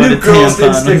learned what a tampon was. I knew girls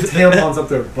didn't stick tampons up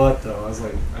their butt, though. I was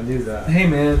like, I knew that. Hey,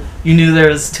 man. You knew there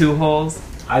was 2 holes?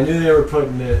 I knew they were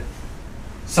putting it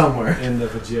somewhere in the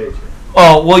vajayjay.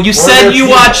 Oh, well, you said you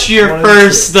watched your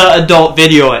first adult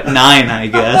video at 9, I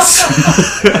guess.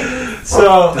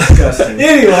 So, disgusting.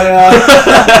 Anyway,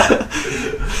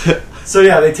 so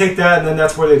yeah, they take that, and then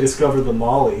that's where they discover the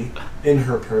Molly in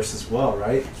her purse as well,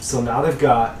 right? So now they've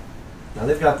got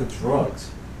the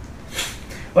drugs.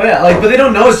 Oh yeah, but they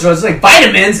don't know it's drugs. It's like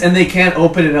vitamins, and they can't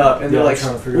open it up, and they're like,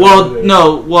 trying to figure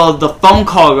out well, the phone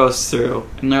call goes through,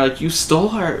 and they're like, you stole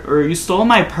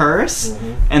my purse,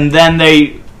 and then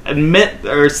they admit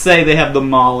or say they have the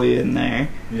Molly in there.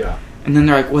 Yeah. And then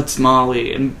they're like, what's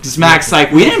Molly? And Mac's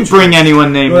like, we didn't bring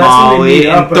anyone named Molly.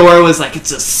 And Thor was like,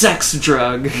 it's a sex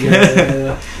drug.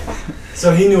 Yeah.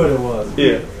 So he knew what it was.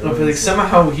 Yeah. Like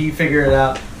somehow he figured it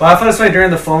out. But I thought it was funny during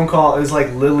the phone call, it was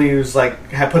like Lily who's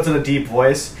like, puts in a deep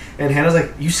voice. And Hannah's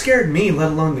like, you scared me,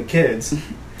 let alone the kids.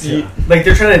 Yeah. Like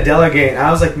they're trying to delegate. And I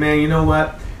was like, man, you know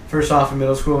what? First off, in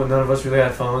middle school, none of us really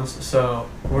had phones. So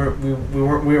we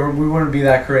weren't be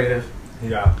that creative.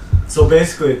 Yeah. So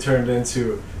basically it turned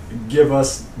into, give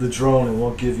us the drone and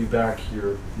we'll give you back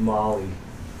your Molly.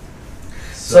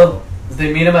 So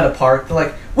they meet him at a park. They're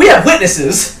like, we have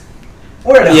witnesses.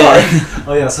 We're at a park.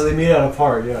 Oh yeah, so they meet at a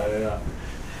park. Yeah.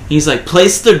 He's like,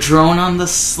 place the drone on the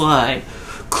slide,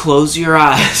 close your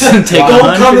eyes, and take 100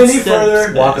 Don't come any steps.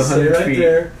 further. Walk 100 feet.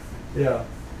 There. Yeah.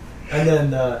 And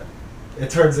then it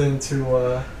turns into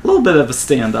a little bit of a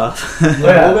standoff. A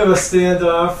little bit of a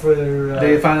standoff where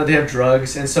they find out they have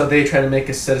drugs, and so they try to make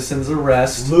a citizen's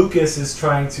arrest. Lucas is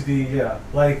trying to be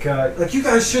like you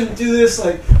guys shouldn't do this.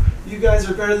 Like you guys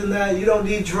are better than that. You don't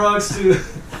need drugs to.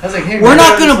 I was like, hey, we're man,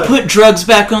 not going to put drugs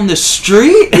back on the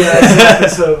street. Yeah, exactly.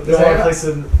 So they're all placed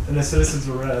in a citizen's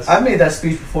arrest. I've made that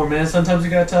speech before, man. Sometimes you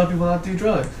gotta tell people not to do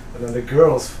drugs. And then the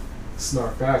girls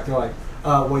snark back. They're like,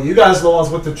 well, you guys are the ones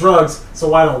with the drugs, so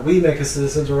why don't we make a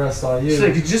citizen's arrest on you? She's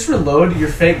like, did you just reload your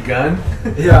fake gun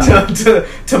Yeah.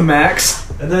 to Max?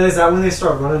 And then is that when they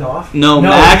start running off? No, No,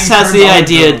 Max he has turned the on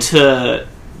idea the to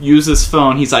use his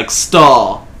phone. He's like,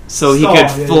 stall. So he Stall,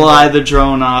 could yeah, fly yeah. the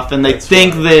drone off, and they That's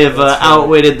think right, they've that's right.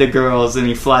 outwitted the girls, and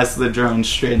he flies the drone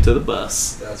straight into the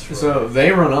bus. That's right. So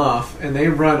they run off, and they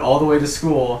run all the way to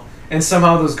school, and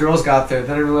somehow those girls got there.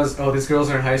 Then I realized, oh, these girls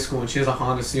are in high school, and she has a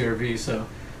Honda CR-V, so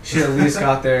she at least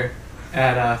got there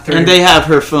at 30. And they have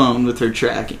her phone with her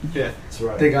tracking. Yeah, That's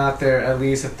right. they got there at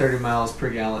least at 30 miles per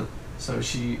gallon. So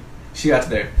she got to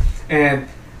there, and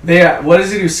they what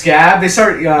does he do? Scab? They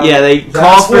start. Yeah, they That's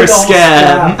call for when a the whole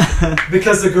scab.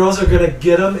 Because the girls are gonna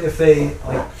get them if they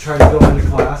like try to go into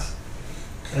class,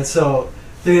 and so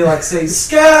they like say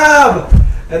scab,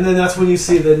 and then that's when you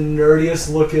see the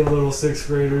nerdiest looking little sixth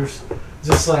graders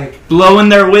just like Blowing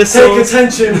their take whistles.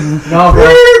 attention. No, bro.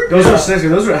 Those Yeah. were sixth.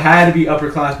 Those were had to be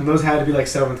upperclassmen. Those had to be like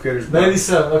seventh graders. Bro. Maybe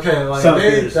seven. Okay, like Seventh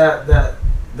maybe graders.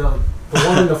 the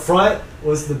one in the front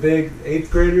was the big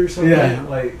eighth grader or something. Yeah.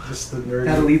 Like just the nerdy.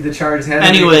 Had to lead the charge. Had to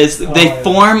Anyways, Oh, they yeah.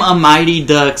 form a Mighty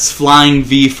Ducks flying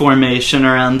V formation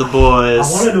around the I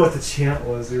boys. want to know what the chant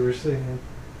was they were singing.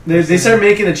 They started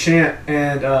making a chant,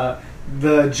 and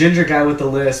the ginger guy with the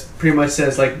list pretty much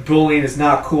says like bullying is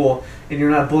not cool, and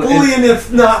you're not bullying. Bullying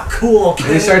if not cool. Okay.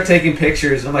 They start taking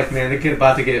pictures. I'm like, man, they're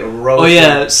about to get roasted. Oh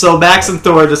yeah, so Max and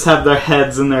Thor just have their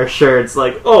heads in their shirts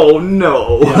like, oh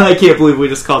no, Yeah. I can't believe we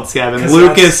just called Scab. And 'Cause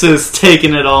Lucas is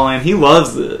taking it all in. He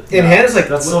loves it. And Hannah's like,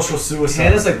 that's what- social suicide.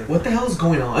 Hannah's like, what the hell is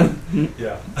going on?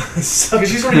 Yeah. Because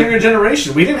she's from a younger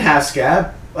generation. We didn't have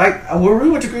scab. Like, when we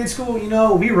went to grade school, you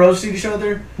know, we roasted each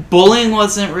other. Bullying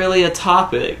wasn't really a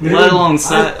topic, We let didn't- alone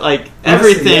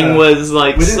everything yeah. was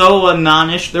like We didn't- so a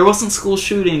non-issue. There wasn't school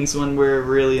shootings when we were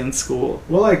really in school.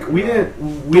 Well, like, we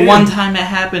didn't. The one time it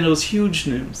happened, it was huge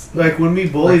news. Like, when we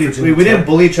bullied Like each Virginia we didn't Tech.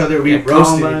 bully each other, we Yeah,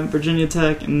 roasted. Columbine, Virginia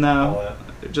Tech, and now Oh,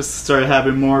 yeah. it just started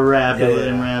happening more rapidly Yeah, yeah.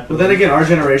 and Well, rapidly. then again, our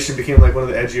generation became, like, one of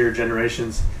the edgier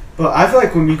generations. But I feel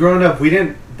like when we growing up, we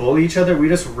didn't bully each other, we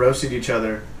just roasted each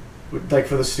other. Like,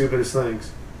 for the stupidest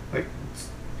things. Like,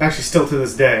 actually, still to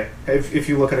this day, if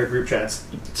you look at our group chats.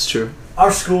 It's true.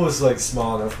 Our school was like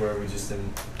small enough where we just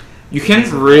didn't. You can't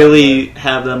really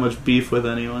have that much beef with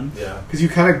anyone. Yeah. Because you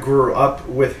kind of grew up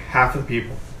with half of the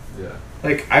people. Yeah.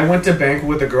 Like, I went to banquet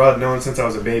with a girl I'd known since I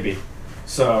was a baby.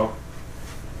 So,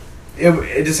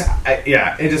 it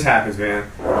just happens,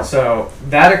 man. So,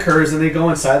 that occurs, and they go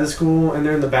inside the school, and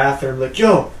they're in the bathroom, like,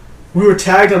 yo, we were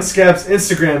tagged on Scab's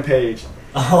Instagram page.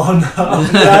 Oh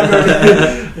no. Yeah, I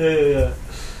remember. Yeah.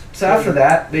 So after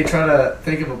that, they try to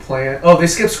think of a plan. Oh, they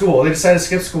skip school. They decide to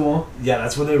skip school. Yeah,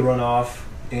 that's when they run off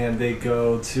and they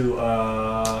go to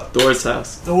Thor's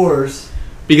house. Thor's.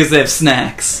 Because they have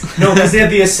snacks. No, because they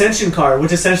have the Ascension card,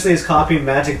 which essentially is copying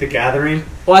Magic the Gathering.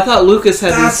 Well, I thought Lucas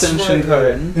had That's the Ascension right.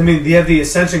 card. I mean, they have the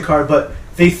Ascension card, but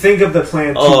they think of the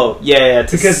plan. Oh, yeah,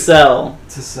 to Because- sell.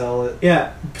 To sell it.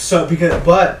 Yeah. So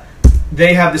but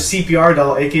they have the CPR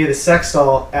doll, aka the sex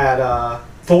doll, at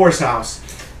Thor's house.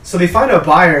 So they find a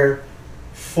buyer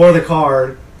for the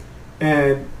card,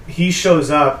 and he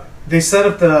shows up. They set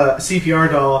up the CPR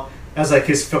doll as like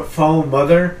his phone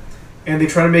mother, and they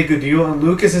try to make a deal. And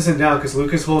Lucas isn't down because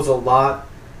Lucas holds a lot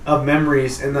of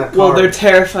memories in that card. Well, they're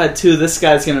terrified too. This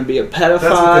guy's gonna be a That's what they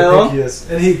think pedophile. he is.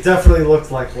 And he definitely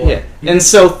looked like one. Yeah, and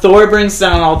so Thor brings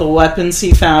down all the weapons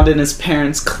he found in his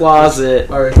parents' closet,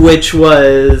 Alright. which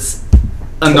was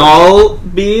anal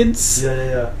beads.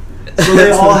 Yeah. So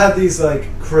they all had these like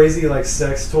crazy like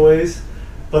sex toys,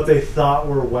 but they thought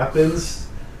were weapons,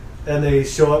 and they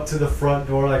show up to the front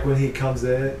door like when he comes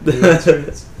in, he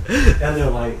enters, and they're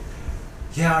like,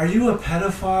 "Yeah, are you a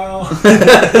pedophile?"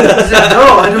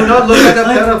 No, I do not look like a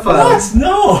pedophile. What?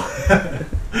 No.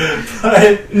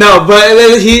 But No,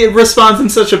 but he responds in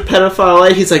such a pedophile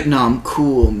way. He's like, "No, I'm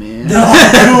cool, man." no,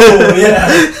 cool,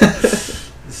 yeah.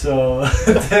 So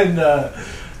then, they're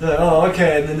like, oh,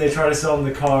 okay, and then they try to sell him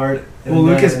the card. And Well,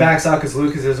 Lucas then backs out because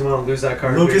Lucas doesn't want to lose that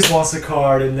card. Lucas wants the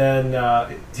card, and then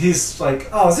he's like,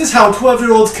 "Oh, is this how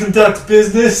 12-year-olds conduct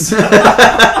business?"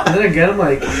 And then again, I'm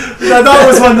like, I thought it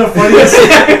was one of the funniest.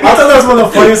 I thought that was one of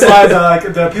the funniest lines. Like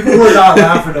the people were not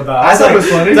laughing about. I was thought it like, was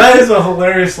funny. That is a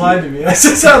hilarious line to me. That's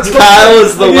just how Kyle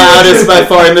was the loudest by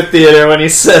far in the theater when he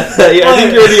said that. Yeah, I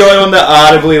think you were the only one that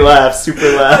audibly laughed super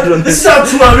loud. This is how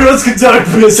 12-year-olds conduct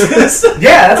business.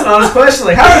 yeah, that's an honest question.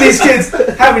 Like, how are these kids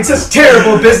having such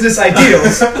terrible business ideas?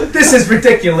 deals. This is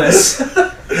ridiculous.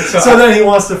 So then he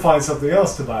wants to find something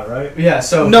else to buy, right? Yeah,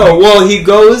 so... No, well, he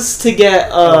goes to get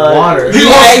water. He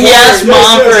asks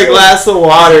Mom for a glass of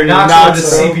water, and he knocks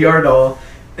the CPR doll,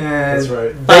 and that's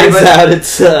right. Finds out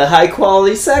it's a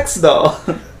high-quality sex doll.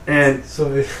 And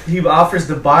so he offers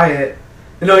to buy it.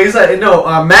 No, he's like,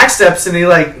 Max steps and he,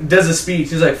 like, does a speech.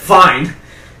 He's like, fine.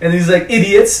 And he's like,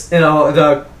 idiots. You know,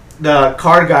 the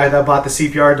card guy that bought the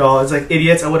CPR doll is like,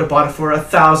 idiots, I would have bought it for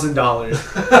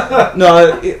 $1,000.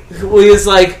 No, he's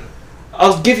like,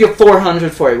 I'll give you $400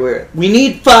 for it. We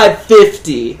need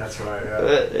 $550. That's right.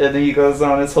 Yeah. And then he goes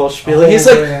on his whole spiel. Oh, He's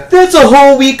like, man. that's a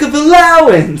whole week of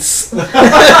allowance.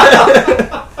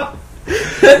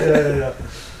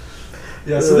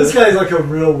 Yeah, so this guy's like a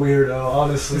real weirdo,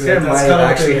 honestly. This guy Like, might that's have kind of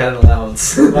actually thing, had an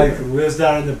allowance. like lives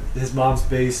down in his mom's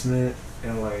basement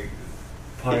and like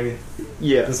probably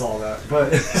Yeah. does all that.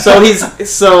 But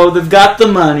So they've got the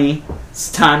money.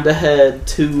 It's time to head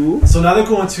to so now they're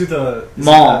going to the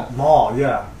Mall. Mall,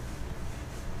 yeah.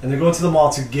 And they're going to the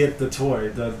mall to get the toy,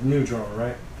 the new drone,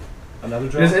 right? Another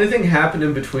drone. Does anything happen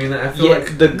in between that? I feel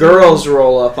like... the girls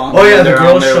roll up on. Oh, them yeah, when the they're on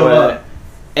girls their show way. up.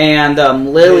 And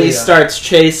Lily Yeah. starts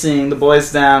chasing the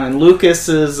boys down, and Lucas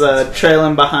is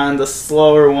trailing behind the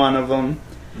slower one of them.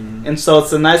 Mhm. And so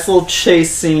it's a nice little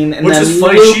chase scene. And Which then is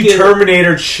funny, she Lucas-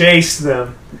 Terminator chased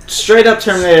them. straight up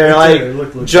Terminator, It like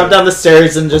looked jumped down the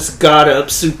stairs and just got up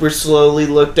super slowly,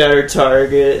 looked at her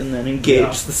target, and then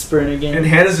engaged the sprint again. And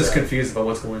Hannah's just Yeah. confused about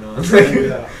what's going on.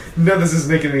 Yeah. None of this is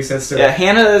making any sense to her. Yeah,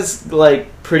 Hannah is like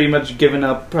pretty much given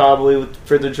up probably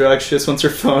for the drugs. She just wants her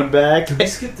phone back. Did we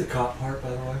skip the cop part, by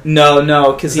the way?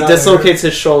 No, because he Is that dislocates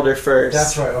his shoulder first.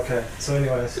 That's right. Okay. So,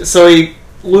 anyways, So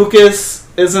Lucas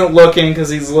isn't looking because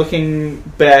he's looking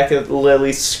back at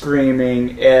Lily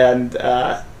screaming and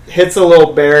hits a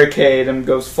little barricade and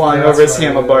goes flying Yeah, over his that's right,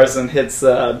 handlebars yeah. and hits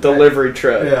a delivery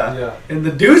truck. Yeah. yeah. And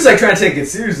the dude's like trying to take it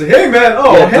seriously. Hey man,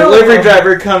 The hell delivery no.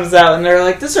 driver comes out and they're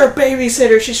like, "This is our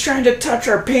babysitter. She's trying to touch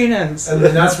our penis." And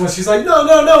then that's when she's like, no,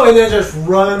 no, no, and then just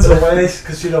runs away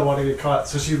because she don't want to get caught.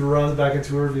 So she runs back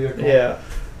into her vehicle. Yeah.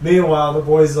 Meanwhile, the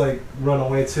boys like run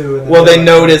away too. And then Well, they're, they like,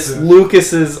 notice trying to-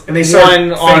 Lucas's And they start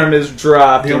one arm is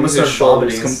dropped they and almost his start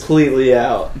shoulder's vomiting. completely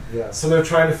out. Yeah, so they're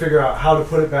trying to figure out how to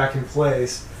put it back in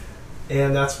place,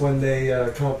 and that's when they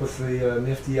come up with the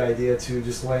nifty idea to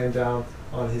just lay him down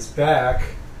on his back,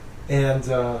 and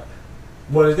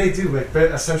what did they do? Like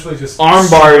essentially just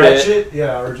Armbarred stretch it,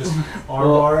 yeah, or just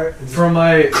armbar it. And just, From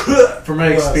my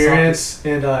Yeah, experience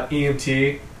in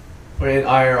EMT or in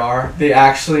IRR, they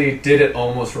actually did it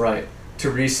almost right to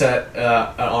reset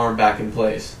an arm back in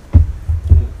place.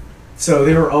 So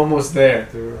they were almost there,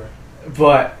 they were-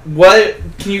 but What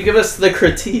can you give us the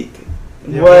critique?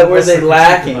 Yeah, What were what's the they critique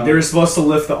lacking? about? they were supposed to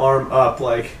lift the arm up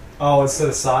like oh, instead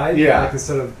of side, Yeah. like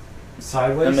instead of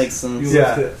sideways, That makes sense. You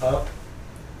Yeah. lift it up.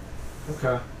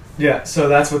 Okay. yeah. So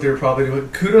that's what they were probably doing.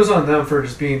 Kudos on them for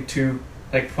just being two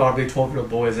like probably 12-year-old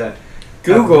boys that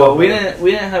Google. We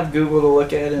didn't have Google to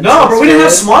look at it. No, but we didn't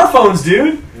have smartphones,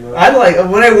 dude. I like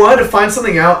when I wanted to find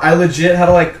something out, I legit had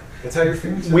to like. That's how your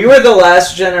fingertips. We were the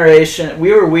last generation.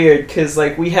 We were weird because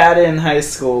like we had it in high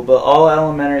school, but all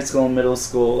elementary school and middle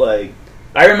school. Like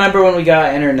I remember when we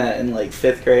got internet in like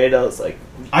 5th grade, I was like,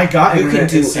 I got You internet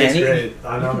can in do 6th any- grade.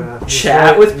 I know, man.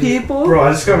 chat with people. Bro,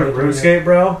 I discovered RuneScape,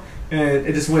 bro, and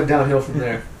it just went downhill from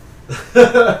there.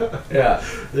 Yeah.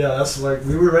 Yeah, that's like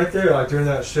we were right there, like during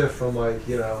that shift from like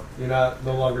you're not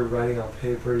no longer writing on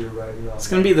paper, you're writing on. It's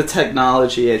gonna be the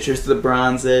technology age. There's the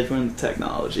Bronze Age, we're in the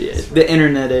technology age, the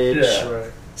internet age. Yeah.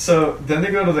 Right. So then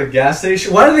they go to the gas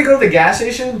station. Why did they go to the gas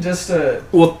station? Just to.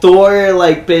 Well, Thor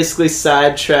like basically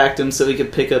sidetracked him so he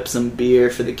could pick up some beer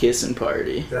for the kissing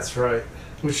party. That's right.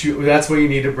 That's what you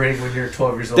need to bring when you're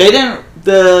 12 years old. They didn't.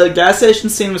 The gas station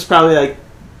scene was probably like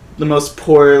the most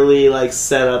poorly like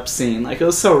set up scene. Like it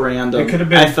was so random. It could have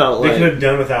been. I felt they like could have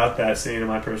done without that scene, in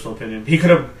my personal opinion. He could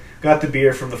have got the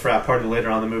beer from the frat party later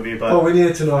on in the movie, but Well, we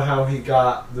needed to know how he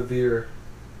got the beer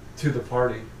to the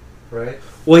party, right?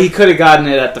 well, he could have gotten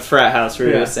it at the frat house. We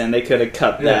were Yeah. saying they could have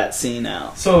cut Yeah. that scene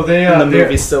out, so they and the they're-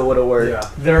 movie still would have worked. Yeah.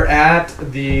 They're at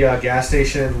the gas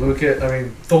station.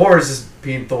 Thor is just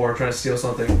being Thor, trying to steal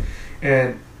something,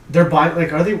 and they're buying.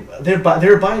 Like, they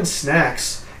were buying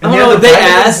snacks. And Oh, had no, the they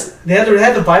vitamins- asked- They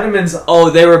had the vitamins.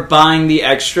 Oh, they were buying the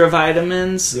extra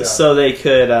vitamins Yeah. so they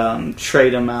could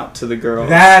trade them out to the girls.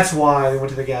 That's why they went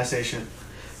to the gas station.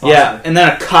 Yeah, and then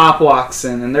a cop walks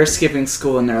in, and they're skipping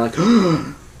school, and they're like,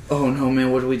 "Oh no,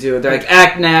 man, what do we do?" They're like,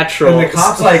 "Act natural." And the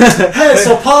cop's like, Hey, it's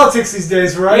so politics these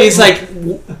days, right? And he's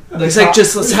like,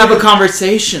 "Just let's have a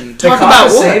conversation. the Talk cop about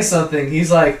was saying what?" something.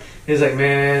 He's like,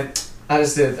 man, I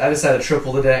just had a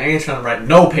triple today. I ain't trying to write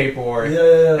no paperwork.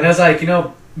 Yeah. And I was like,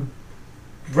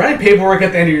 writing paperwork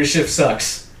at the end of your shift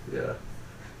sucks. Yeah.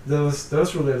 That was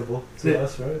relatable to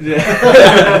us, right?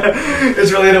 Yeah. It's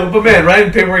relatable. But man,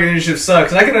 writing paperwork at the end of your shift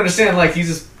sucks. And I can understand, like, he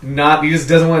just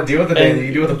doesn't want to deal with the day that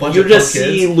you do with a bunch of kids. You just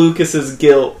see Lucas's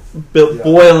guilt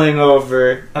boiling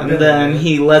over, and then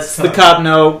he lets the cop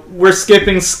know, we're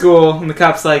skipping school, and the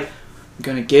cop's like, I'm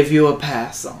gonna give you a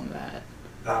pass on that.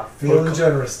 Feeling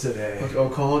generous today.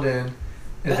 Called in.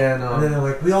 And then they're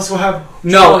like, we also have...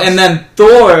 No, and then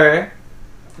Thor,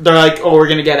 they're like, oh, we're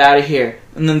gonna get out of here.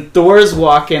 And then Thor's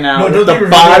walking out with the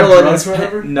bottle in his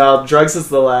pants. No, drugs is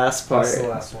the last part. That's the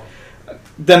last one.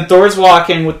 Then Thor's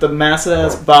walking with the massive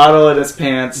ass bottle in his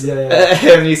pants. Yeah.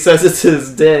 And he says it's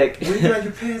his dick. What do you got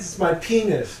your pants? It's my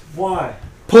penis. Why?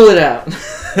 Pull it out.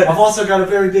 I've also got a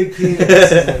very big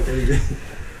penis.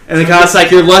 And the cop's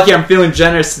like, you're lucky I'm feeling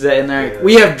generous today. And they're like,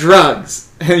 we have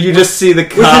drugs. And you just see the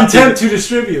cop. With intent to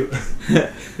distribute. Yeah.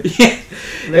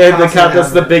 And the cop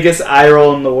does the biggest eye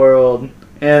roll in the world.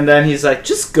 And then he's like,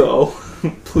 just go,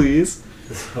 please.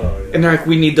 Oh, yeah. And they're like,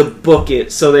 we need to book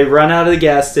it. So they run out of the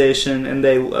gas station and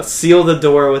they seal the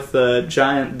door with the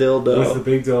giant dildo. With the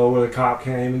big dildo where the cop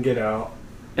can't even get out.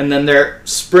 And then they're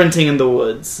sprinting in the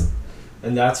woods.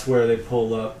 And that's where they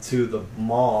pull up to the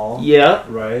mall. Yeah.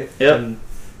 Right? Yep.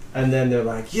 And then they're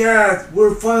like, yeah,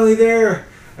 we're finally there.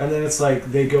 And then it's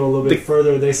like they go a little bit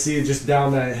further. They see just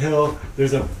down that hill,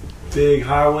 there's a big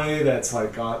highway that's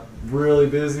like got really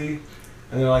busy.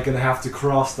 And they're like going to have to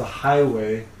cross the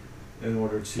highway in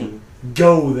order to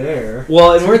go there.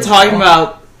 Well, and we were talking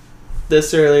about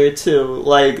this earlier too.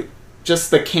 Like, just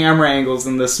the camera angles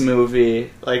in this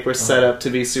movie, like, were set up to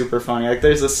be super funny. Like,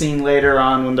 there's a scene later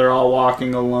on when they're all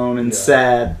walking alone and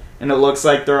sad. And it looks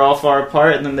like they're all far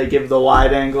apart, and then they give the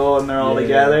wide angle, and they're all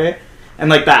together. Yeah. And,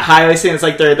 like, that highway scene, it's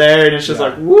like they're there, and it's just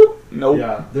like, whoop, nope.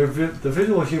 Yeah, the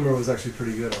visual humor was actually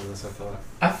pretty good on this, I thought.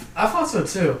 I thought so,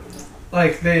 too.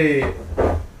 Like, that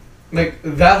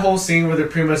whole scene where they're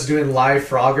pretty much doing live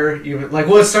Frogger, even, like,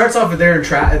 well, it starts off with they're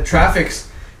in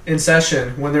traffic's in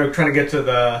session when they're trying to get to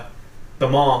the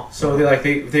mall. So,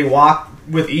 they walk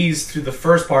with ease through the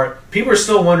first part. People are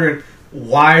still wondering,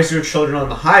 why is there children on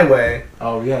the highway?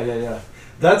 Oh, yeah.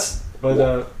 That's...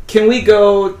 But, can we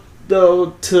go,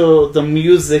 though, to the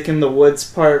music in the woods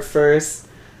part first?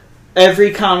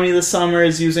 Every comedy this summer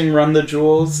is using Run the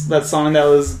Jewels, that song that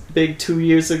was big 2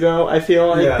 years ago, I feel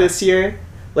like, this year.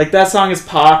 Like, that song is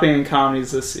popping in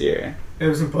comedies this year. It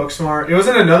was in Booksmart. It was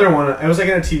in another one. It was like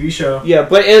in a TV show. Yeah,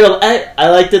 but I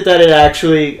liked it that it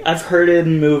actually... I've heard it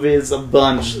in movies a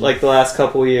bunch, like, the last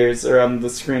couple years, or on the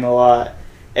screen a lot.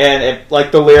 And it,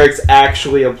 like, the lyrics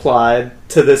actually applied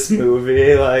to this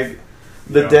movie, like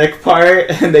the dick part,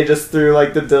 and they just threw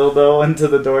like the dildo into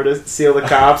the door to seal the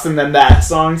cops, and then that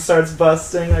song starts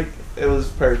busting. Like, it was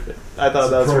perfect. I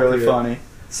thought that was really funny.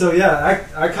 So yeah,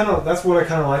 I kind of, that's what I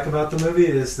kind of like about the movie,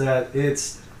 is that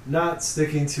it's not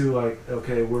sticking to like,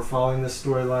 okay, we're following this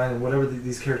storyline and whatever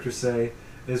these characters say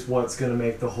is what's going to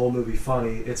make the whole movie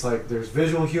funny. It's like there's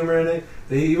visual humor in it.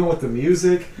 They, even with the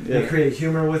music, they create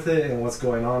humor with it and what's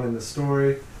going on in the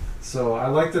story. So I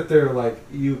like that they're like,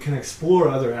 you can explore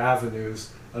other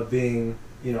avenues of being,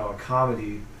 you know, a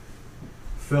comedy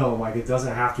film. Like, it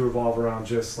doesn't have to revolve around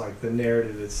just like the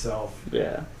narrative itself.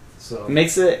 Yeah. So it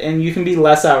makes it, and you can be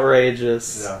less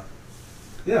outrageous. Yeah.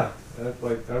 Yeah.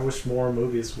 Like, I wish more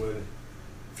movies would,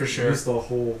 for sure, use the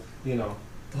whole, you know,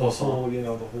 the whole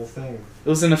thing. It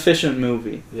was an efficient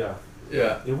movie. Yeah.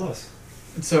 Yeah. It was.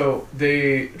 So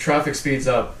traffic speeds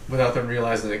up without them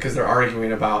realizing it because they're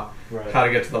arguing about how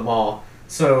to get to the mall.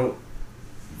 So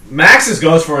Max just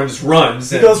goes for it and just runs.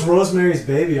 He goes Rosemary's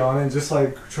Baby on it and just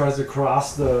like tries to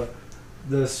cross the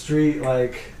street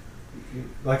like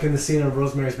in the scene of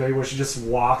Rosemary's Baby where she just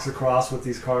walks across with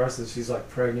these cars and she's like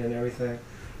pregnant and everything.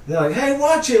 They're like, "Hey,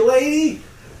 watch it, lady!"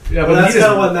 Yeah, but that's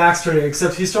kind of what Max turned,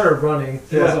 except he started running.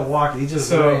 He wasn't walking. He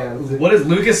just ran. What is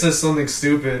Lucas says something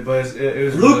stupid, but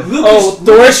it was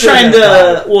Thor's trying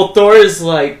to. Well, Thor is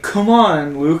like, "Come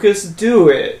on, Lucas, do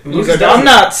it." He's like, "I'm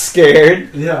not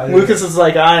scared." Yeah. Lucas is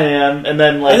like, "I am," and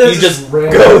then like he just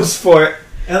goes for it.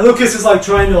 And Lucas is like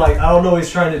trying to like, I don't know what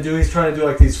he's trying to do. He's trying to do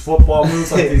like these football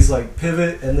moves, like these like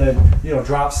pivot and then, you know,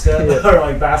 drop step or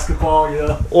like basketball, you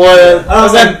know.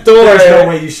 Well, then Thor, there's no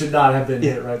way you should not have been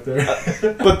hit right there.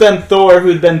 But then Thor,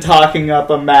 who'd been talking up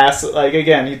a mass, like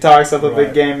again, he talks up a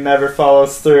big game, never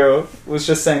follows through, was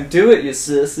just saying, "Do it, you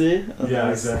sissy." And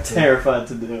yeah, exactly. Terrified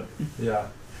to do it. Yeah.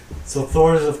 So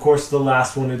Thor is, of course, the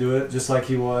last one to do it, just like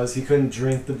he was. He couldn't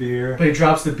drink the beer. But he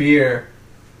drops the beer.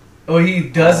 Oh, he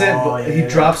doesn't. Oh, but yeah, he yeah.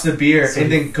 drops the beer So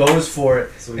and he- then goes for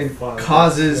it So he and finds-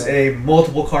 causes yeah. a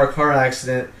multiple car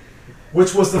accident.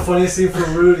 Which was the funniest scene for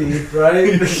Rudy,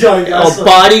 right? A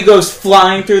body goes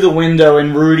flying through the window,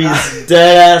 and Rudy's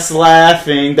dead ass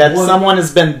laughing that One- someone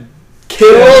has been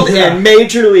killed Yeah. and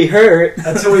majorly hurt.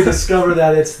 Until we discover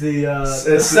that it's the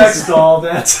It's- sex doll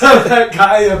that that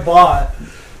guy had bought,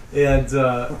 and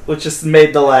Which just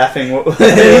made the laughing.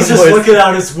 he's just looking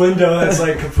out his window. That's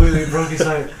like completely broke. He's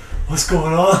like, "What's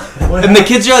going on?" What And the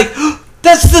kids are like,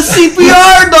 "That's the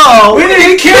CPR doll! We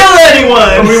didn't kill And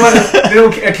anyone!" we they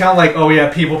don't account like, oh yeah,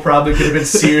 people probably could have been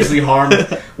seriously harmed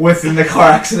within the car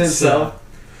accident itself.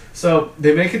 So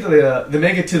they make it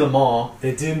to the mall,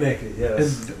 They did make it,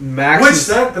 yes. and Max.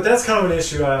 But that's kind of an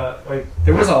issue. Like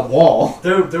there was a wall.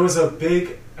 there was a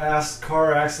big ass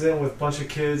car accident with a bunch of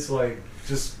kids, like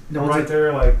just No one's right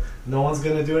there. Like no one's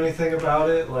gonna do anything about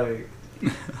it. Like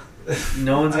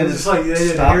No one's I gonna just like they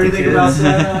didn't stop hear the anything kids.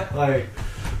 about that. Like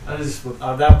I just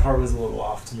that part was a little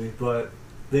off to me, but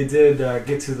they did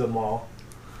get to the mall,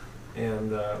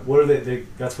 and what are they?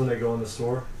 That's when they go in the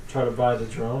store, try to buy the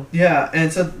drone. Yeah,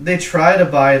 and so they try to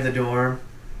buy the dorm,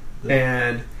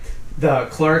 and the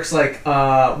clerk's like,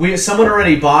 someone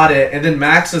already bought it, and then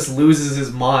Max just loses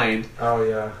his mind, Oh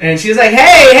yeah. and she's like,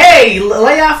 hey,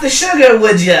 lay off the sugar,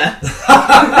 would ya?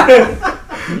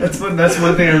 That's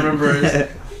one thing I remember is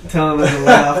telling them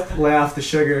to lay off the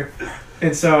sugar,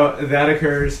 and so that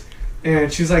occurs.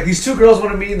 And she's like, these two girls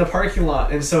want to meet in the parking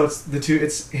lot, and so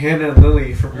it's Hannah and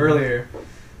Lily from earlier,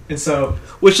 and so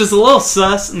Which is a little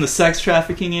sus in the sex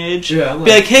trafficking age. yeah, I'm Be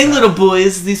like, "Hey, little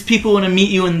boys, these people want to meet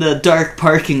you in the dark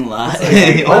parking lot."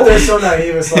 Oh, they're so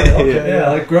naive. It's like okay, yeah,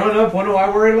 like growing up, what do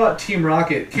I worry about? Team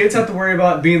Rocket. Kids have to worry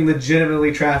about being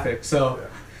legitimately trafficked. So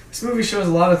this movie shows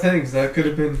a lot of things that could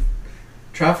have been.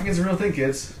 Trafficking is a real thing,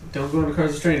 kids. Don't go into cars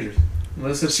with strangers.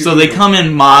 Unless it's So they come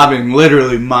in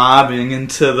literally mobbing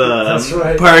into the That's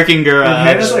right. parking And garage.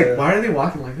 Hannah's like, why are they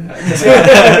walking like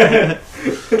that?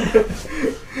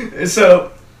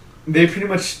 So they pretty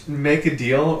much make a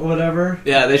deal or whatever.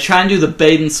 Yeah, they try and do the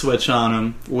bait and switch on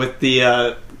him with the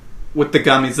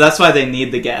gummies. That's why they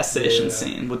need the gas station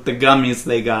scene with the gummies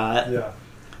they got. Yeah.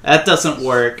 That doesn't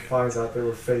work. Finds out they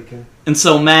were faking. And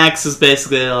so Max is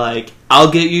basically like,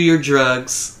 "I'll get you your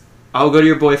drugs. I'll go to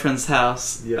your boyfriend's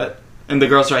house." Yeah. And the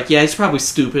girls are like, "Yeah, he's probably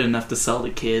stupid enough to sell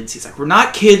to kids." He's like, "We're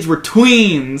not kids, we're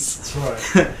tweens."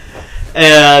 That's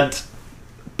right.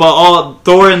 But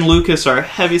Thor and Lucas are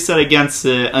heavy set against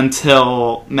it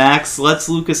until Max lets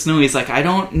Lucas know. He's like, "I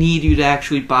don't need you to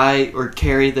actually buy or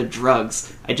carry the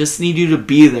drugs. I just need you to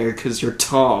be there because you're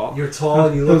tall." You're tall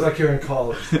and you look like you're in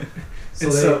college. So,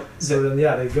 And so then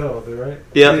they go, right?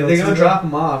 Yeah. They go drop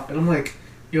them off, and I'm like,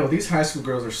 yo, these high school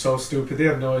girls are so stupid. They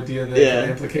have no idea the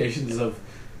implications of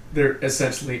they're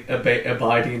essentially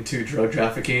abiding to drug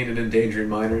trafficking and endangering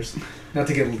minors. Not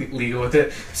to get legal with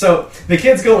it. So the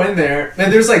kids go in there,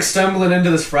 and there's like stumbling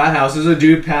into this frat house. There's a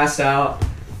dude passed out,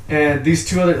 and these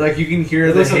two other, like, you can hear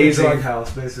It the looks like a hazing. drug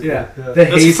house, basically. Yeah. The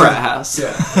That's hazing. frat house.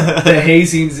 Yeah. The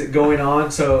hazing's going on.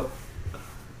 So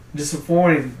just a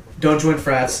warning. Don't join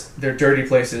frats. They're dirty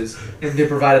places, and they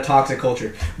provide a toxic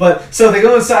culture. But so they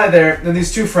go inside there, and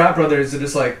these two frat brothers are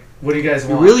just like, "What do you guys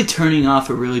You're want?" really turning off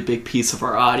a really big piece of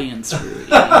our audience, Rudy.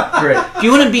 Great. If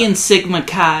you want to be in Sigma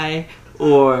Chi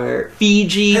or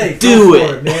Fiji, Hey, do go it.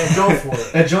 for it, man. Go for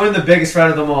it. And join the biggest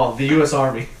frat of them all, the U.S.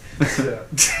 Army.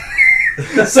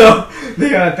 Yeah. So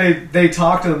they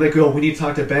talk to them. They go, "We need to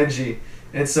talk to Benji."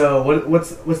 And so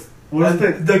what's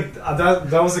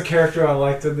That was a character I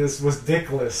liked in this was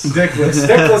Dickless. Dickless.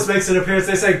 Dickless makes an appearance.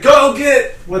 They say, "Go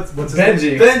get what's his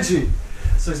Benji. name? Benji."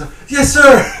 So he's like, "Yes,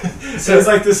 sir." So it's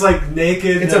like this like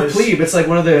naked. It's a plebe. It's like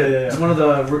one of the Yeah. It's one of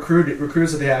the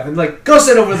recruits that they have, and like, go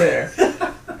sit over there.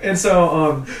 And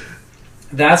so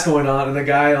that's going on, and the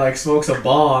guy like smokes a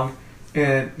bong,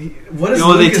 and what is? They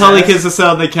Lucas tell the ask? kids to sit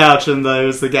on the couch, and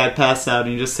there's the guy passed out,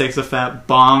 and he just takes a fat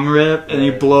bong rip, and he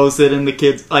blows it in the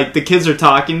kids. Like, the kids are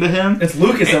talking to him. It's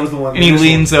Lucas that was the one. And he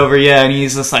leans over, and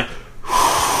he's just like...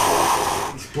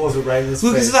 He blows it right in his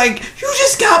Lucas face. is like, "You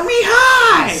just got me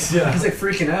high!" Yeah. He's like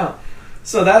freaking out.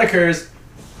 So that occurs,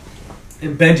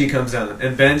 and Benji comes down,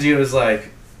 and Benji was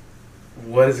like,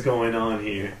 "What is going on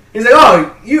here?" He's like,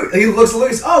 "Oh, you." He looks at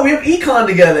Lucas. "Oh, we have econ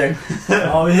together."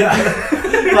 Oh yeah.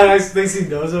 Like, I thinks he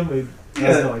knows him. But he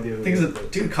has no idea. Who Things he is.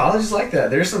 that, dude, college is like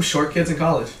that. There's some short kids in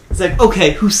college. It's like,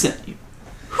 "Okay, who sent you?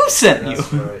 Who sent you?"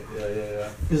 That's right. Yeah.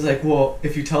 He's like, "Well,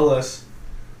 if you tell us,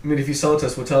 if you sell it to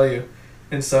us, we'll tell you."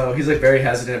 And so he's like very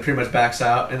hesitant, pretty much backs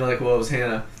out, and they're like, "Well, it was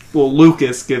Hannah." Well,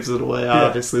 Lucas gives it away,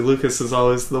 obviously. Lucas is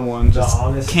always the one The just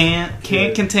honest. can't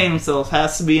contain himself,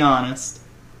 has to be honest.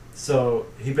 So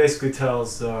he basically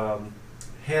tells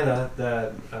Hannah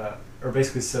that, or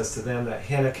basically says to them that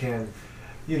Hannah can,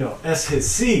 S his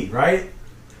C, right?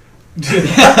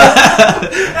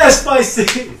 S my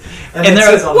C. And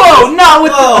they're like, whoa, not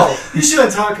with you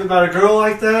shouldn't talk about a girl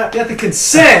like that. You have to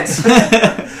consent.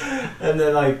 And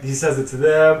then, like, he says it to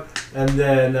them, and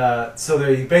then, so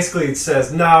he basically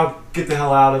says, no, get the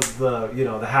hell out of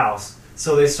the house.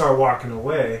 So they start walking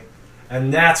away,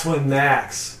 and that's when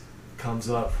Max comes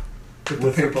up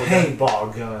with the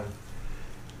paintball gun.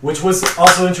 Which was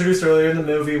also introduced earlier in the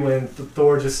movie when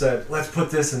Thor just said, let's put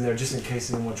this in there just in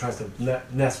case anyone tries to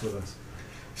mess with us.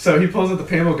 So he pulls out the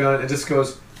paintball gun and just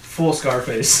goes full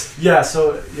Scarface. Yeah,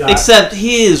 so... Yeah. Except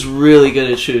he is really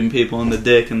good at shooting people in the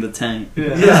dick and the tank.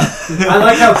 Yeah. I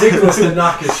like how Dickless did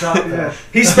not get shot, though. Yeah.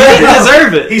 He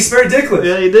deserved it. He spared Dickless.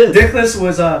 Yeah, he did. Dickless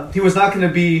was, he was not going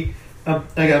to be a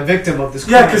victim of this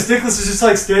crime. Yeah, because Dickless is just,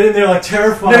 like, standing there, like,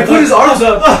 terrified. He put his arms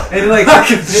up and, like,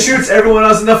 shoots everyone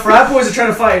else. And the frat boys are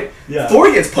trying to fight. Yeah.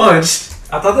 Thor gets punched.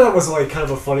 I thought that was like kind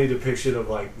of a funny depiction of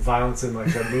like violence in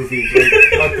like a movie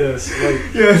like this. Like,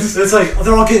 yes. It's like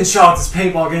they're all getting shot with this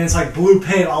paintball gun. It's like blue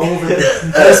paint all over it.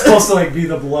 And it's supposed to like be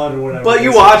the blood or whatever. But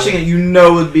you watching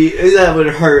it, that would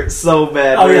hurt so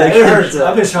bad. Oh yeah, it hurts.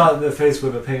 I've been shot in the face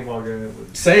with a paintball gun.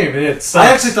 Same, and it sucks.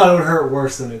 I actually thought it would hurt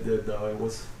worse than it did though. It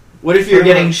was. What if you're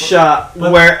getting shot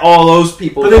where all those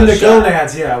people? But in the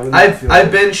gonads, yeah.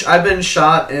 I've been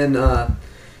shot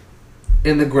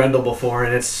in the Grendel before,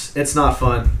 and it's not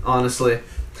fun, honestly,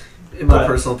 in my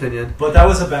personal opinion. But that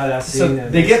was a badass scene. So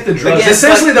they get the drugs.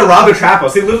 Essentially, they rob a trap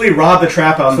house. They literally rob the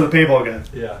trap house with a paintball gun.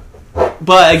 Yeah.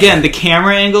 But again, the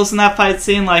camera angles in that fight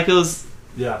scene, like it was,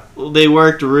 they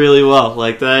worked really well.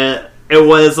 Like that, it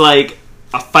was like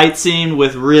a fight scene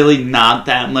with really not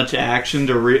that much action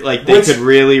to they could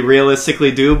really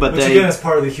realistically do. But which again is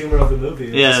part of the humor of the movie.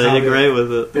 Yeah, they did great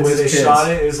with it. The way they shot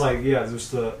it is like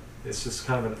it's just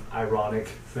kind of an ironic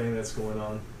thing that's going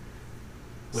on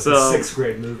with a 6th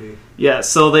grade movie. Yeah,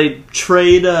 so they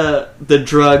trade the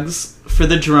drugs for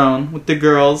the drone with the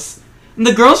girls. And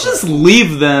the girls just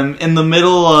leave them in the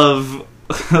middle of,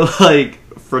 like,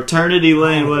 Fraternity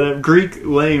Lane, whatever, Greek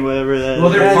Lane, whatever that is.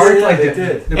 Well, they're parked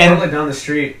they parked like down the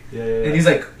street. Yeah. And he's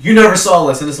like, you never saw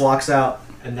us, and just walks out.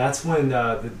 And that's when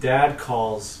the dad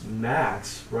calls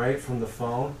Max, right, from the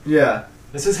phone. Yeah.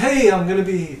 And says, hey, I'm going to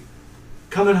be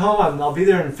coming home. I'll be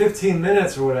there in 15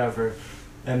 minutes or whatever.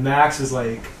 And Max is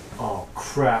like, oh,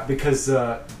 crap, because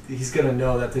he's going to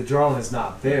know that the drone is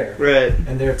not there. Right.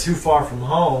 And they're too far from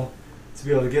home to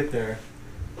be able to get there.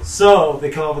 So they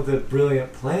come up with a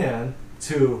brilliant plan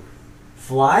to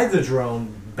fly the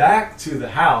drone back to the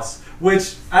house,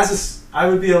 which I'm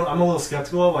a little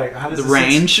skeptical of, like, how does the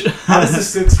range? How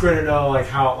does the 6th grader know, like,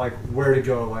 where to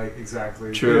go, like,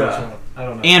 exactly? True. Yeah. I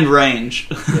don't know. And range.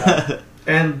 Yeah.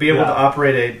 And be able to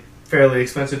operate a fairly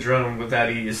expensive drone with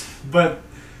that ease. But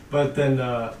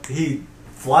then he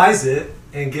flies it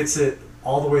and gets it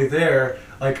all the way there,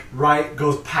 like,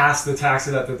 goes past the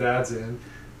taxi that the dad's in,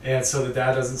 and so the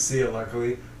dad doesn't see it,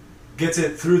 luckily. Gets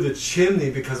it through the chimney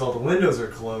because all the windows are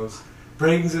closed,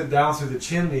 brings it down through the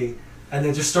chimney, and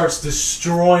then just starts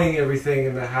destroying everything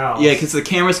in the house. Yeah, because the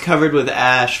camera's covered with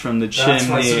ash from the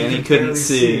chimney, and he couldn't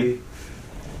see.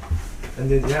 And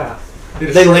then,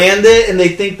 they land it, and they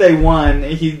think they won.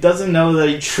 He doesn't know that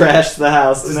he trashed the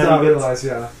house. Does not realize,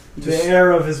 the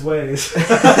error of his ways.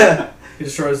 He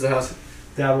destroys the house.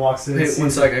 Dad walks in. Hey, one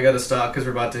sec, I gotta stop because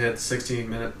we're about to hit the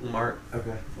 16-minute mark.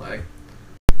 Okay. Flag.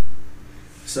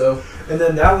 So. And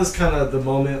then that was kind of the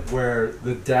moment where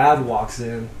the dad walks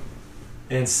in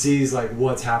and sees, like,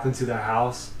 what's happened to the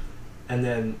house, and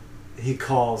then he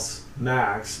calls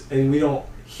Max, and we don't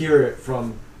hear it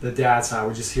from the dad's side.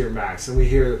 We just hear Max, and we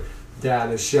hear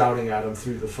Dad is shouting at him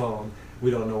through the phone.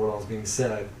 We don't know what all's being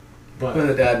said. But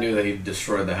the dad knew that he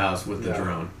destroyed the house with the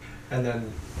drone. And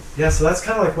then, so that's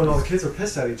kind of like when all the kids are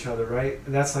pissed at each other, right?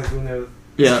 And that's like when they're...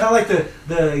 Yeah. It's kind of like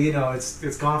the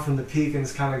it's gone from the peak and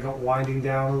it's kind of winding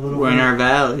down a little bit. We're in our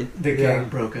valley. The gang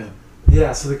broke up.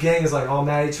 Yeah, so the gang is like all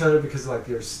mad at each other because like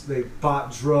they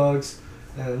bought drugs,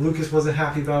 and Lucas wasn't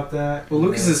happy about that. Well,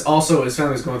 Lucas is also, his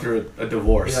family's going through a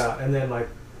divorce. Yeah, and then like,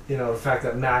 the fact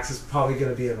that Max is probably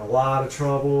going to be in a lot of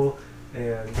trouble,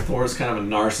 and Thor's kind of a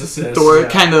narcissist. Thor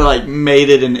kind of like made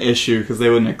it an issue because they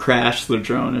wouldn't have crashed the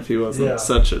drone if he wasn't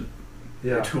such a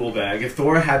tool bag. If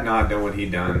Thor had not done what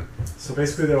he'd done. So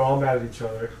basically they're all mad at each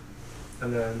other.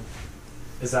 And then,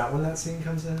 is that when that scene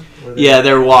comes in?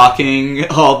 They're walking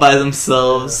all by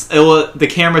themselves. Yeah. The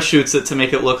camera shoots it to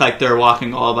make it look like they're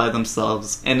walking all by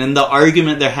themselves. And in the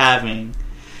argument they're having,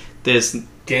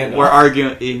 Gandalf. we're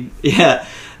arguing,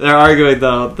 they're arguing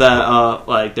though that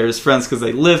like they're just friends because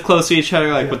they live close to each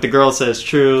other. Like what the girl says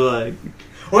true. Like,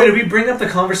 wait, did we bring up the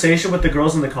conversation with the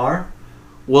girls in the car?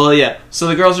 Well, yeah. So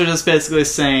the girls are just basically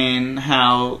saying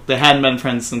how they hadn't been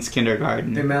friends since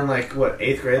kindergarten. They meant like what,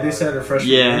 8th grade? They said, or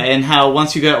freshman Yeah, year? and how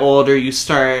once you get older, you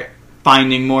start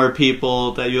finding more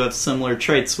people that you have similar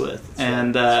traits with,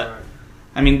 and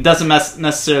I mean, it doesn't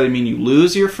necessarily mean you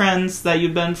lose your friends that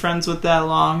you've been friends with that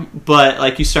long, but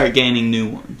like you start gaining new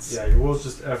ones. Yeah, your world's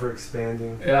just ever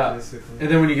expanding. Yeah, basically. and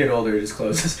then when you get older, it just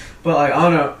closes. But like, I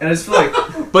don't know, and I just feel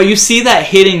like, But you see that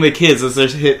hitting the kids as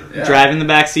they're driving the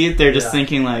back seat. They're just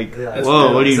thinking like,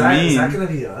 "Whoa, what do you mean?" Is that gonna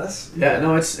be us? Yeah,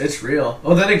 no, it's real.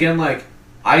 Well, then again, like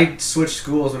I switched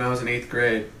schools when I was in 8th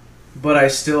grade, but I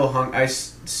still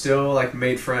like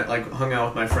made hung out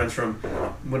with my friends from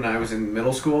when I was in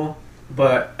middle school.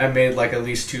 But I made like at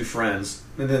least 2 friends,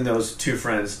 and then those 2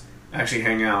 friends actually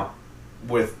hang out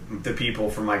with the people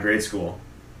from my grade school,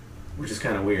 which is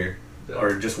kind of weird.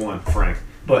 Or just one, Frank.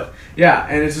 But yeah,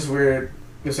 and it's just weird.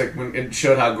 It's like when it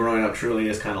showed how growing up truly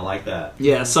is kind of like that.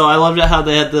 Yeah, so I loved it how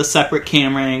they had the separate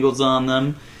camera angles on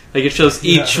them. Like it shows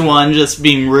each one just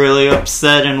being really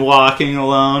upset and walking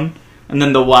alone. And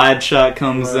then the wide shot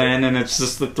comes in, and it's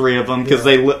just the 3 of them because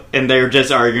they're just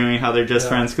arguing how they're just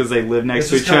friends because they live next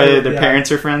to each other. Their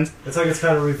parents are friends. It's like it's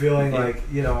kind of revealing, like,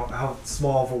 you know, how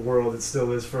small of a world it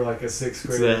still is for like a 6th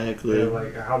grader. Exactly. And,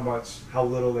 like how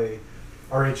little they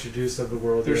are introduced of the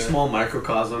world. They're small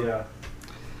microcosm. Yeah.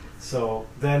 So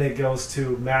then it goes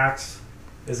to Max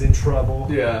is in trouble.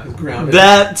 Yeah, grounded.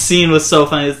 That scene was so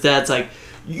funny. His dad's like,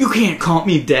 "You can't call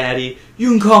me daddy. You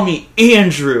can call me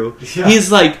Andrew." Yeah.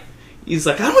 He's like,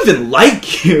 "I don't even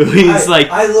like you."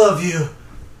 I love you,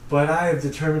 but I have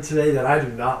determined today that I do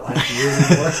not like you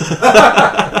anymore.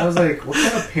 I was like, what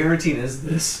kind of parenting is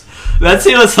this? That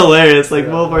scene was hilarious. Like,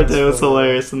 Will Forte was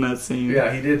hilarious in that scene.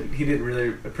 Yeah, he did really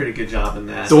a pretty good job in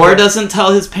that. Thor doesn't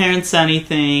tell his parents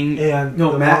anything. And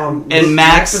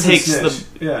Max takes the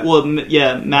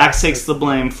yeah. Max takes the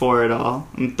blame for it all,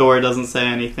 and Thor doesn't say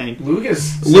anything.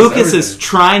 Lucas is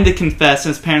trying to confess,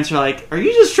 and his parents are like, "Are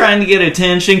you just trying to get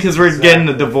attention because we're getting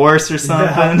a divorce or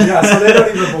something?" Yeah, so they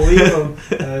don't even believe him.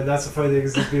 And that's the funny thing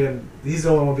is he's the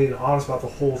only one being honest about the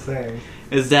whole thing.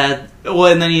 Is that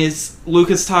and then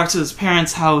Lucas talks to his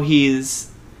parents how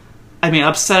he's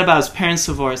upset about his parents'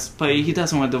 divorce, but he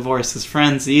doesn't want to divorce his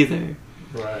friends either.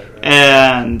 Right.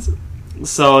 And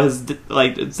so his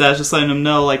dad's just letting him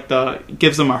know,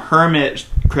 gives him a hermit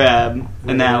crab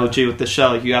analogy with the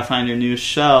shell. Like, you gotta find your new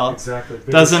shell. Exactly.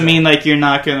 Doesn't mean like you're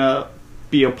not gonna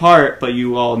be apart, but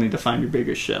you all need to find your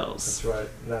bigger shells. That's right.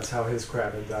 And that's how his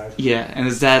crab had died. Yeah, and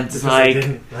his dad's because like, they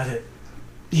didn't let it.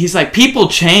 He's like, people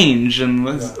change, and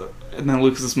then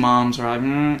Lucas's moms are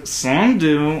like, some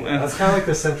do. And that's kind of like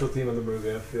the central theme of the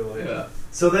movie, I feel like. Yeah.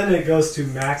 So then it goes to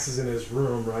Max is in his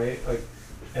room, right?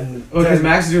 And because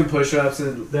Max is doing push-ups,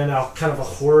 and then kind of a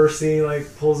horror scene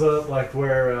pulls up,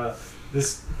 where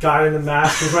this guy in the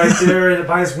mask is right there and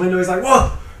by his window. He's like,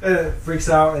 "Whoa!" And it freaks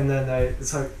out, and then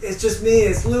it's like, "It's just me,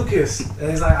 it's Lucas." And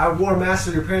he's like, "I wore a mask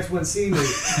so your parents wouldn't see me."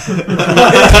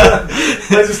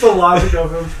 That's just the logic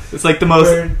of him. It's like the most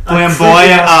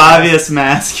flamboyant, obvious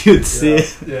mask you'd see.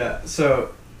 Yeah. So,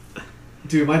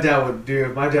 if my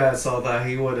dad saw that,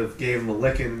 he would have gave him a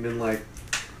licking and been like,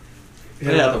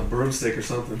 hit him with a broomstick or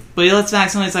something. But he lets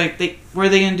Max know, he's like, were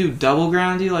they gonna do double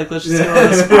ground you? Like, let's just go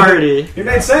to this party. It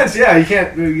made sense. Yeah,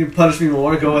 you punish me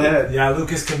more. Go ahead. Yeah,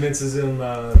 Lucas convinces him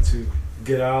to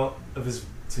get out of his.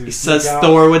 He says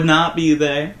Thor would not be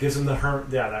there. Gives him that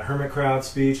hermit crab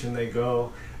speech, and they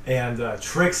go and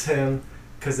tricks him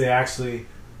because they actually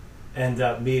end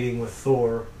up meeting with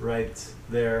Thor right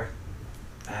there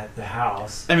at the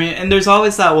house. And there's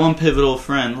always that one pivotal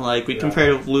friend. Like, we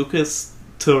compared Lucas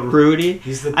to Rudy.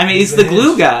 He's the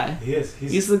glue guy. He is.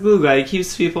 He's the glue guy. He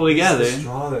keeps people together. He's the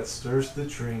straw that stirs the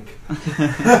drink.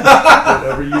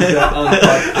 Whatever you use that I'll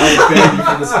ban you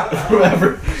from this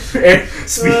forever.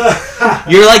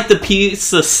 You're like the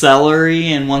piece of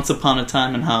celery in Once Upon a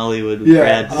Time in Hollywood with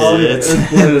Brad Pitt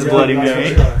and his Bloody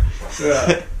Mary.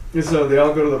 Yeah. So they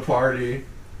all go to the party,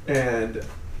 and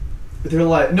they're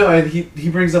like, no, and he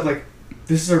brings up like,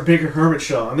 this is our bigger hermit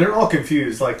shell, and they're all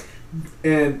confused, like.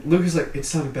 And Lucas like, it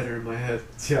sounded better in my head.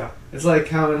 Yeah. It's like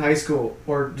how in high school,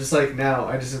 or just like now,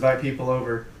 I just invite people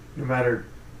over, no matter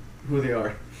who they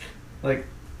are. Like,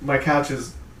 my couch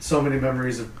is so many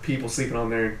memories of people sleeping on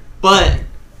there. But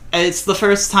it's the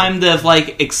first time they've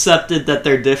accepted that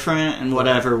they're different and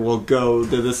whatever, we'll go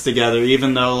do this together,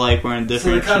 even though we're in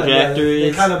different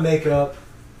trajectories. They kind of make up.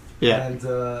 Yeah. And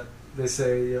they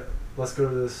say, let's go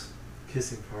to this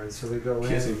kissing party. So they go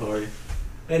kissing party.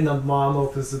 And the mom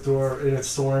opens the door, and it's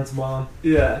Soren's mom.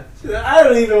 Yeah. I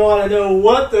don't even want to know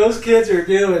what those kids are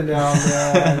doing down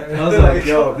there. I was like,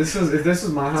 yo, if this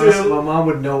was my house, dude, my mom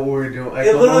would know what we were doing. Like,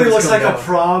 it literally looks like a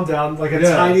prom down, like a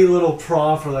tiny little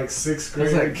prom for like 6th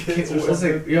grade like, kids or I was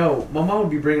something. like, yo, my mom would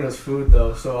be bringing us food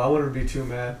though, so I wouldn't be too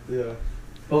mad. Yeah.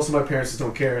 Also, my parents just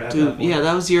don't care. At that Dude, point. yeah,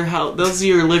 that was your house. That was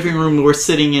your living room we're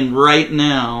sitting in right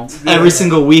now. Yeah. Every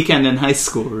single weekend in high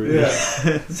school, Rudy.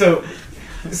 Yeah.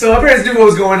 So my parents knew what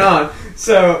was going on.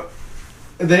 So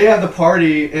they had the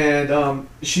party, and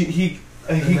he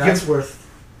That's gets where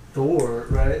Thor,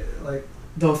 right? Like,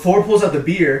 the Thor pulls out the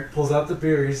beer. pulls out the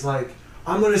beer. He's like,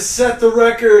 I'm going to set the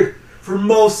record for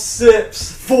most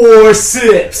sips. 4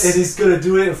 sips. And he's going to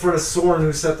do it in front of Soren,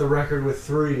 who set the record with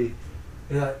 3.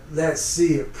 And like, let's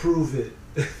see it, prove it.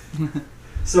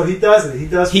 So he does it. He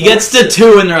does. He 4 gets to sips.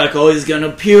 2, and they're like, "Oh, he's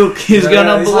gonna puke. He's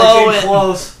gonna he's blow like, it." getting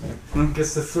close.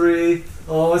 Gets to 3.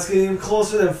 Oh, let's get even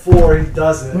closer than 4. He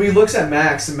does it. He looks at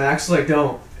Max, and Max is like,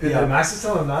 don't. And Yeah, then Max is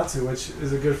telling him not to, which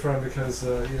is a good friend because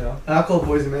you know, alcohol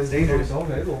poisoning is dangerous. don't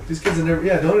enable. These kids are never.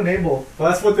 Yeah, don't enable. But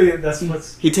that's what they. That's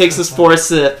what's. He takes his 4th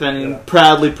sip and Yeah.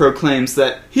 proudly proclaims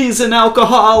that he's an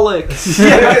alcoholic.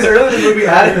 Yeah, because earlier in the movie,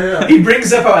 Yeah. he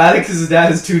brings up how Atticus' dad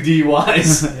has 2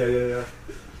 DUIs. Yeah.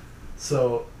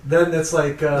 So then it's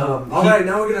like, all he- right,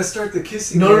 now we're gonna start the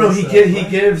kissing. No. game He stuff, he right?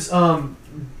 gives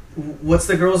what's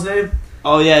the girl's name?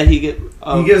 Oh yeah, he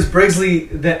He gives Brigsley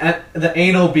the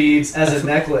anal beads as a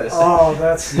necklace. Oh,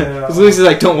 that's Because Lucy's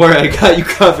like, "Don't worry, I got you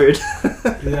covered."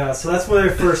 yeah. So that's where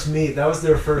they first meet. That was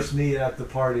their first meet at the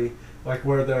party. Like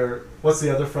where they're. What's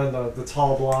the other friend? The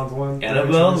tall blonde one.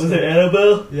 Annabelle? Was it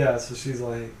Annabelle? Yeah. So she's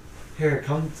like, here,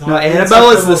 come talk. No, It's Annabelle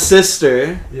like is the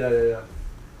sister. Yeah.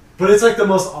 But it's like the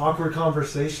most awkward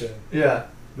conversation Yeah.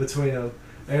 between them,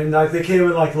 and like they can't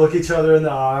even like look each other in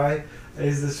the eye. And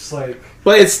he's just like,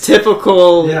 But it's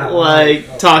typical, Yeah, like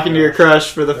oh, talking to your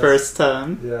crush for the Yes. first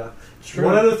time. yeah. True.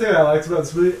 One other thing I liked about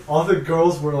this movie, all the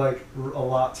girls were like a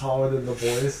lot taller than the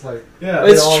boys. Like, Yeah.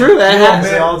 It's they all- true, that they all- happens.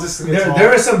 They all just get tall.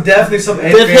 There are some definitely some. They've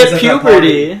 8th graders hit at that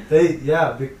party.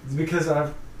 puberty. Because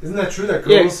isn't that true that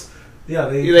girls? Yeah,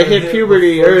 they They hit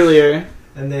puberty first, earlier.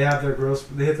 and they have their growth.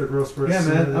 They hit their growth spurts. Yeah,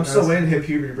 sooner man. than I'm still guys. waiting to hit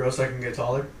puberty, bro, so I can get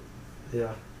taller. Yeah.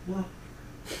 Well,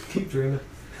 keep dreaming.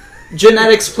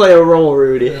 Genetics play a role,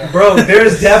 Rudy. Yeah. Bro,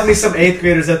 there's definitely some 8th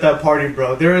graders at that party,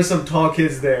 bro. There are some tall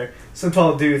kids there. Some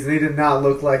tall dudes. They did not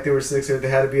look like they were 6th grade. They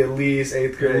had to be at least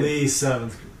 8th grade. At least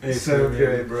 7th, 8th 7th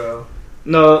grade, bro.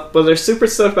 No, but they're super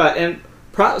stoked about it.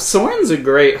 And Soren's a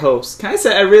great host. Can I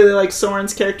say I really like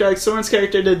Soren's character? Like Soren's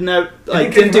character didn't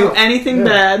do anything Yeah.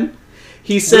 bad.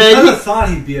 He We said, kind of thought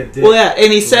he'd be a dick. well, yeah,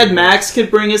 and he said Max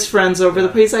could bring his friends over the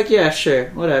place. He's like, yeah, sure,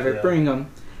 whatever, Yeah. bring them.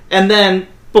 And then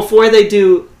before they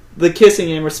do the kissing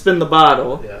game or spin the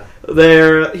bottle,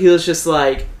 Yeah. he was just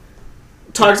like,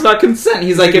 talks about consent.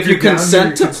 He's like, if you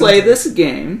consent to play this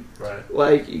game, Right.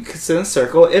 like, you can sit in a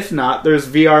circle. If not, there's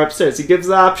VR upstairs. He gives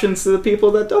the options to the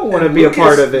people that don't want to And be a Lucas-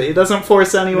 part of it. He doesn't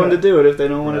force anyone Yeah. to do it if they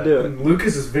don't want Right. to do it. And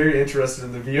Lucas is very interested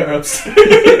in the VR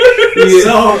upstairs.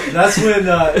 So that's when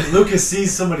Lucas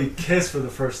sees somebody kiss for the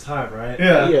first time, right?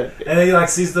 Yeah. Yeah. And then he like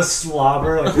sees the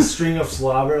slobber, like the string of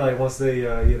slobber, like once they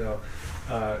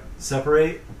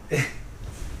separate.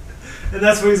 And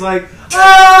that's when he's like,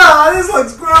 this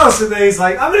looks gross. And then he's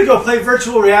like, I'm gonna go play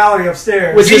virtual reality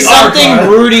upstairs. Which is VR something card.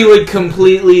 Rudy would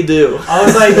completely do. I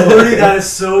was like, Rudy, that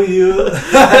is so you.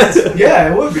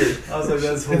 Yeah, it would be. I was like,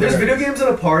 that's If there's hilarious. video games at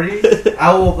a party,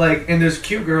 I will like, and there's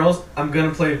cute girls. I'm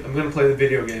gonna play the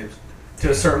video games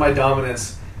to assert my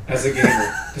dominance as a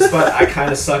gamer. Despite I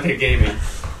kind of suck at gaming,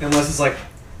 unless it's like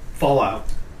Fallout.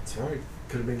 That's right.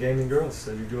 Could have been gaming girls,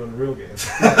 so you're doing real games.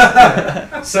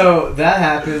 So that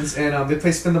happens, and they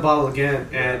play spin the bottle again,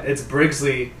 and it's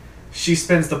Brigsley. She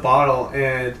spins the bottle,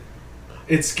 and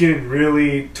it's getting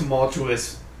really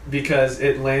tumultuous because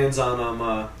it lands on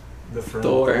The friend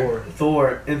Thor.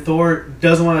 Thor, and Thor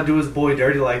doesn't want to do his boy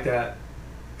dirty like that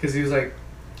because he was like,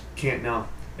 can't now.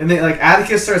 And then like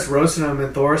Atticus starts roasting him,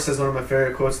 and Thor says one of my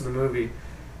favorite quotes in the movie.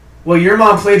 Well, your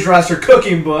mom plagiarized her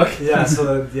cooking book. Yeah,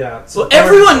 so yeah. So Well,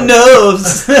 everyone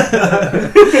knows.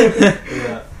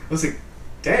 Yeah. I was like,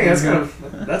 dang,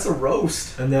 that's a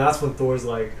roast. And then that's when Thor's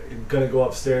like gonna go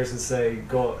upstairs and say,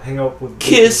 "Go hang out with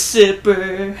Kiss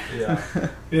sipper. Yeah,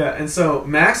 Yeah, and so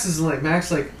Max he's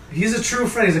a true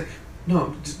friend. He's like,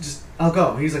 no, just I'll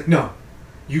go. He's like, no,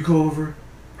 you go over,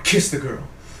 kiss the girl.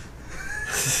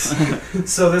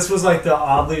 So this was like the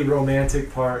oddly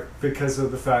romantic part because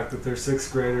of the fact that they're 6th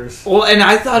graders. Well, and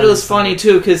I thought it was funny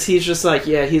too because he's just like,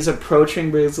 yeah, he's approaching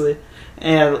Brigsley,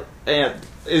 and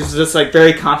is just like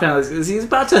very confident. He's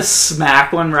about to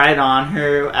smack one right on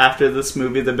her after this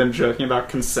movie. They've been joking about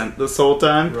consent this whole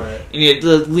time. Right. And he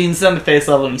leans down to face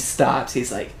level and he stops.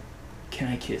 He's like, "Can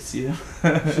I kiss you?"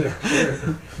 Sure.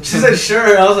 She said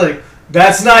sure. I was like,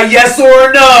 that's not yes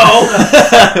or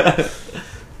no.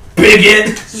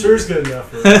 Bigot. Sure's good enough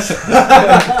for us.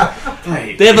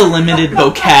 They have a limited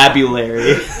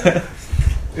vocabulary.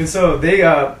 And so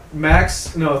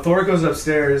Thor goes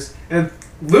upstairs, and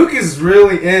Luke is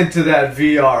really into that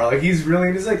VR. Like, he's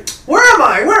like, where am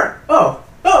I? Where? Oh,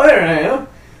 there I am.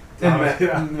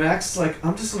 And Max is like,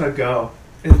 I'm just gonna go.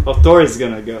 And, Well, Thor's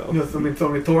gonna go.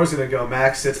 Thor's gonna go.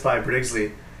 Max sits by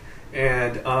Brigsley,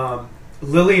 and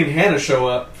Lily and Hannah show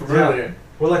up from earlier.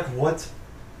 We're like, what?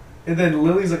 And then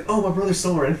Lily's like, oh, my brother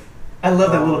Soren. I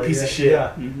love that little piece of shit.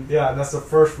 Yeah, yeah, and that's the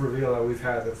first reveal that we've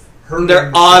had of her.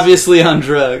 They're obviously on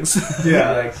drugs.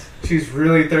 Yeah, like, she's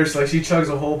really thirsty. Like, she chugs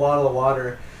a whole bottle of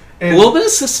water. And a little bit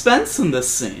of suspense in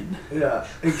this scene. yeah.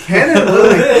 And Hannah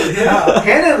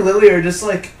and Lily are just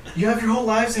like, you have your whole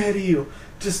lives ahead of you.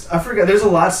 I forgot, there's a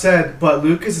lot said, but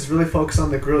Lucas is really focused on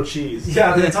the grilled cheese.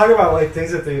 Yeah, they talk about like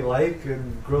things that they like,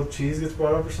 and grilled cheese gets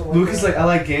brought up or something. Lucas is like like, I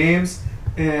like games,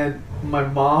 and my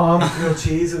mom. grilled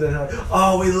cheese, and then like,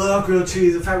 oh, we love grilled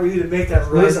cheese. In fact, we need to make that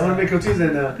right. Lily's, I want to make grilled cheese,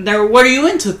 and Now, what are you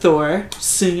into, Thor?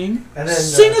 Singing. And then,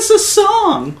 sing us a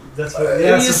song. That's what. Are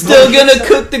Yeah, you still gonna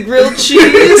cook the grilled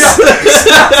cheese?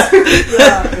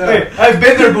 Hey, I've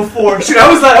been there before. Shoot,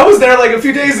 I was there like a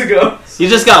few days ago. You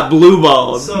just got blue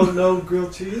balled. So no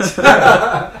grilled cheese.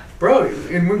 Bro,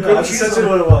 and when grilled That's cheese essentially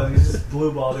what it was. He just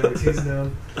blue balled it. He's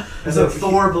known. And so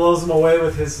Thor blows him away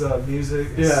with his music,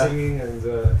 and singing,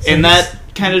 and that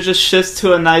kind of just shifts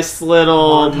to a nice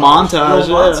little montage,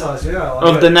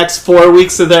 like of the next 4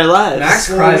 weeks of their lives. Max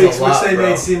 4 cries weeks, a lot, which they bro.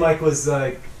 made seem like was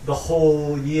like the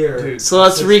whole year. Dude. So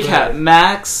let's Sixth recap. grade.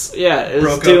 Max, is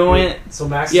Broke up doing. So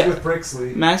Max Yeah. is with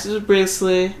Brixley. Max is with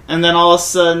Brixley, and then all of a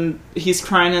sudden he's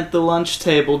crying at the lunch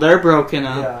table. They're broken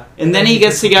up, Yeah. and then he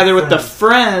gets together with the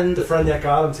friend. The friend that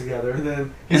got him together. And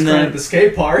then he's And going then- at the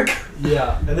skate park.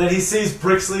 Yeah, and then he sees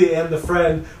Brixley and the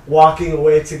friend walking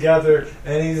away together,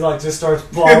 and he like just starts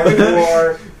bawling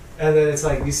more. And then it's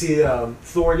like you see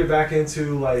Thor get back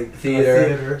into like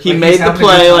theater. He Like, made he's the having a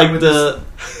play good time like with the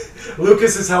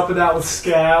Lucas is helping out with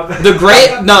Scab.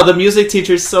 the music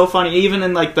teacher's so funny. Even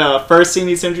in like the first scene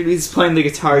he's introduced, he's playing the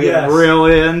guitar, getting Yes.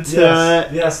 really into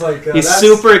it. Yes, like He's that's-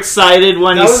 super excited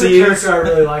when That he was the sees. character I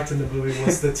really liked in the movie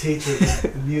was the teacher,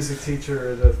 the music teacher,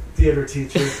 or the theater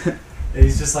teacher. And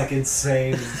he's just like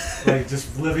insane, like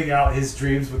just living out his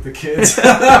dreams with the kids.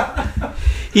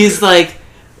 He's like,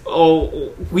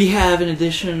 "Oh, we have an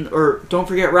edition, or don't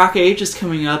forget, Rock of Ages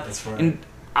coming up, That's right. and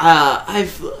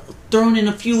I've thrown in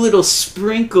a few little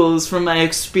sprinkles from my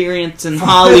experience in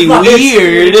Hollywood."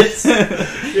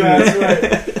 Yeah, that's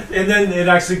right. And then it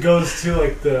actually goes to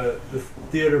like the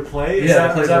theater play. Is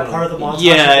Yeah, is that part of the montage?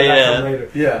 Yeah, Or did that yeah. come later?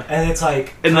 Yeah. And it's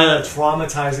like And kind of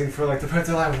traumatizing for like the parents.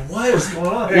 They're like, "What is going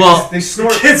on?" Well, they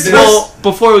snort. kids they- Well,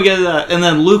 before we get to that, and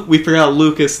then we forgot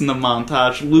Lucas in the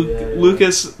montage. Yeah.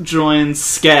 Lucas joins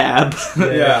Scab,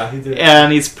 Yeah. he did.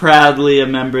 and he's proudly a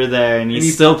member there, and he's And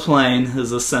he- still playing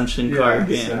his Ascension Yeah, card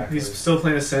game. exactly. He's still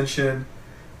playing Ascension,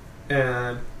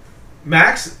 and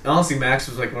Max. Honestly, Max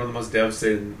was like one of the most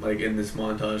devastated like in this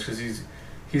montage because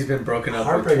he's been broken up like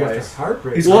Heartbreak twice. after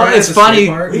heartbreak. He's Well, crying it's at the skate funny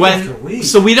park. Week after when week.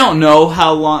 so we don't know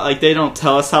how long. Like they don't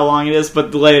tell us how long it is,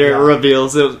 but later Yeah. it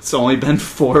reveals it's only been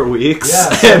 4 weeks, Yeah,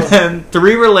 so- and then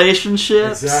 3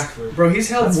 relationships. Exactly. Bro, he's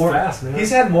held That's more. fast, man.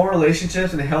 He's had more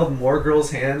relationships and held more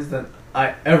girls' hands than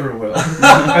I ever will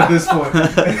at this point.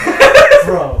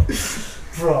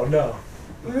 Bro, no.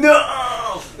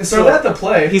 No. So So- at the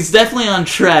play, He's definitely on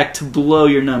track to blow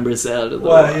your numbers out of the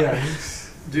Well, water. yeah,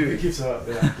 he dude, keeps it up.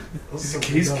 Yeah,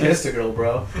 he's kissed a girl,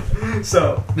 bro.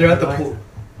 So they're at the pool.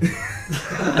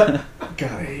 God,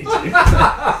 I hate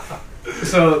you.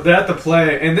 So they're at the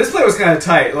play, and this play was kind of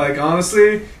tight. Like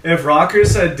honestly, if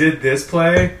Rockers had did this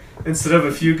play instead of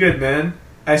A Few Good Men,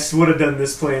 I would have done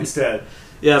this play instead.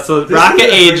 Yeah, so This Rocket is a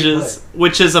great Ages,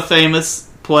 which is a famous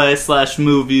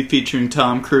play/movie featuring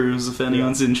Tom Cruise, if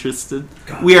anyone's interested.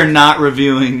 God. We are not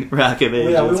reviewing Rocket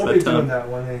Ages, Yeah, we won't but be doing Tom. that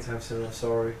one anytime soon. I'm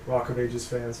sorry, Rock of Ages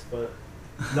fans, but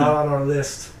not on our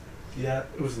list yet.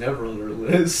 It was never on our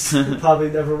list. We probably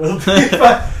never will be,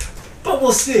 but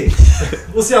we'll see.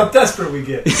 We'll see how desperate we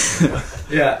get.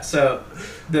 Yeah. So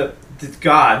the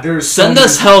God, there's Send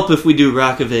us help if we do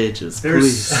Rock of Ages,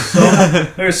 please.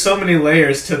 There's so many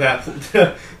layers to that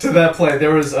play.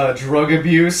 There was drug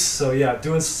abuse. So yeah,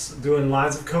 doing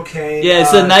lines of cocaine. Yeah,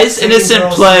 it's a nice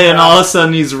innocent play, and all of a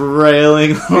sudden he's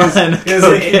railing on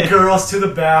taking girls to the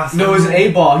bathroom. No, it was an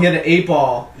 8-ball. He had an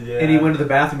 8-ball, yeah. and he went to the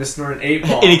bathroom to snort an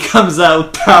 8-ball. And he comes out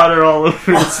with powder all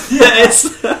over his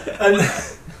face.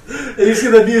 And you see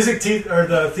the music or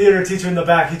the theater teacher in the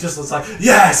back. He just was like,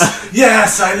 "Yes,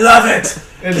 yes, I love it.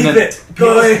 And Keep it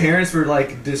people's going." parents were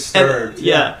like disturbed.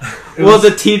 Yeah. Well,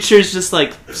 the teacher's just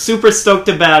like super stoked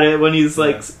about it when he's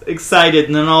like excited,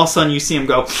 and then all of a sudden you see him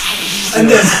go. And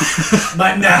then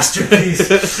my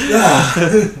masterpiece.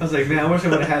 I was like, man, I wish I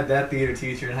would have had that theater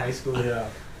teacher in high school. Yeah.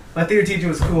 My theater teacher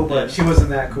was cool, but she wasn't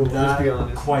that cool. Not let's be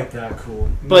honest. quite that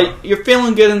cool. But you're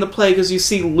feeling good in the play because you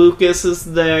see Lucas is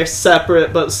there,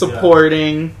 separate but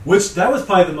supporting. Yeah. Which that was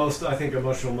probably the most, I think,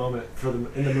 emotional moment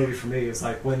in the movie for me. Is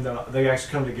like when they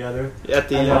actually come together At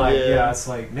the and end, like, yeah. it's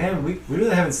like, man, we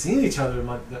really haven't seen each other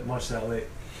much that late,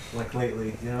 like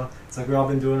lately. You know, it's like we've all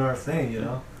been doing our thing. You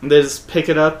know, They just pick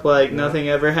it up like nothing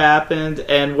ever happened,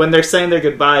 and when they're saying their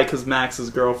goodbye because Max's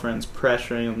girlfriend's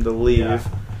pressuring him to leave. Yeah.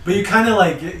 But you kind of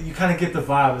get the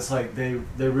vibe. It's like they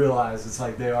realize it's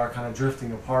like they are kind of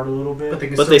drifting apart a little bit.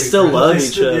 But they still love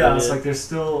each other. Yeah, it's like they're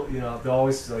still, they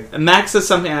always like. And Max says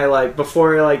something I like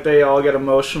before, like they all get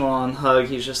emotional and hug.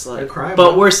 He's just like, crying,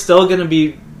 but we're still gonna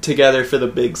be together for the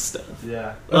big stuff.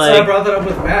 Yeah, that's why I brought that up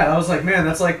with Matt. I was like, man,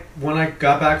 that's like when I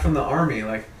got back from the army.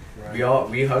 Like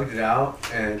we hugged it out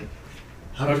and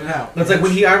hugged it out. That's like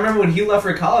I remember when he left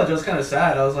for college. I was kind of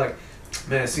sad. I was like,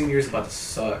 man, senior year's about to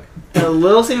suck. The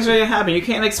little things are gonna happen. You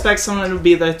can't expect someone to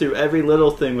be there through every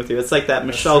little thing with you. It's like that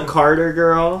Michelle Carter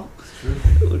girl.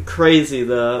 Crazy,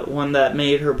 the one that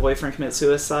made her boyfriend commit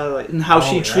suicide, like, and how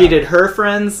she treated her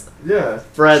friends. Yeah,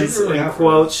 friends really in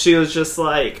quotes. She was just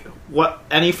like, what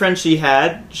any friend she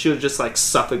had, she would just like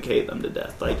suffocate them to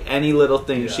death. Like any little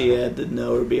thing she had to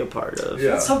know or be a part of.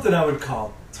 Yeah. That's something I would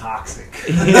call toxic.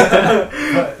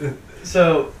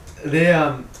 So they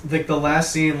like the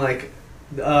last scene, like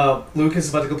Lucas is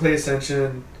about to go play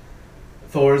Ascension.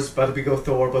 Thor's about to go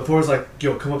Thor, but Thor's like,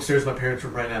 yo, come upstairs to my parents'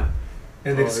 room right now.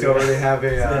 And they discover they have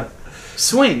a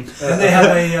swing. And they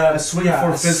have a swing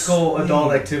for physical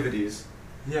adult activities.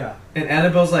 Yeah. And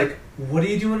Annabelle's like, what are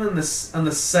you doing on the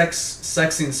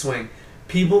sexing swing?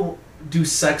 People do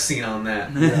sexing on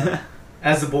that. Yeah.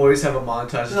 As the boys have a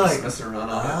montage of just messing around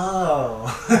on it.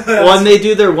 Oh. Well, and they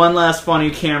do their one last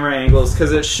funny camera angles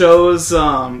because it shows,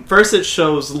 first it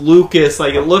shows Lucas,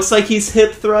 like it looks like he's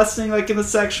hip thrusting like in a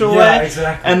sexual way.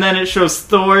 Exactly. And then it shows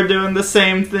Thor doing the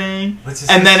same thing.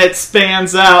 And then it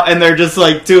spans out and they're just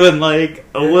like doing like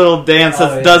a little dance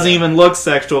that doesn't even look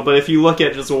sexual, but if you look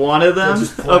at just one of them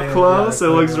up close, it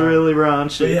looks really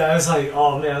raunchy. But yeah, I was like,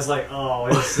 oh man, I was like, oh,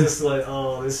 it's just like,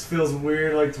 oh, this feels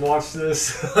weird, like to watch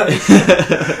this.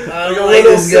 I don't like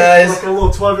this, guys. Like a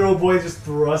little 12-year-old boy just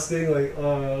thrusting, like,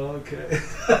 oh, okay.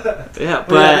 Yeah,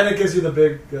 but then it gives you the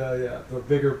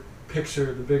bigger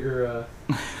picture, the bigger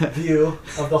view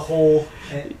of the whole.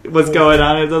 What's going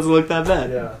on? It doesn't look that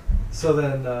bad. Yeah. So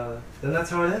then that's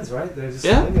how it ends, right? They're just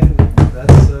swinging.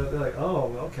 That's they're like,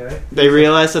 oh, okay. They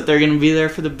realize that they're going to be there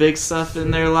for the big stuff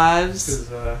in their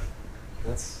lives.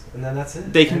 And then that's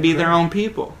it. They can be their own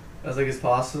people. I was like, it's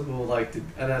possible, like,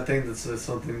 and I think that's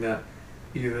something that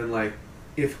even, like,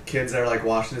 if kids are, like,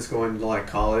 watching this going to, like,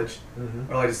 college,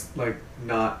 or, like, just, like,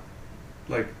 not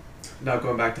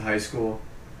going back to high school,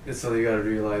 it's something you gotta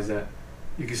realize that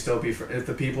you can still be, if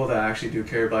the people that actually do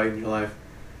care about you in your life,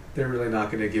 they're really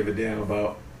not gonna give a damn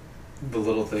about the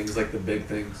little things, like the big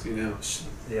things, you know?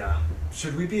 Yeah.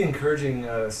 Should we be encouraging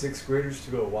 6th graders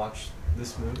to go watch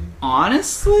this movie?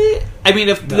 Honestly? I mean,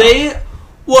 if they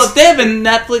have a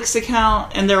Netflix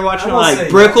account and they're watching like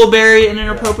Brickleberry and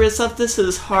inappropriate stuff, this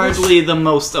is hardly the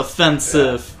most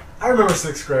offensive. I remember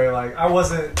 6th grade. Like I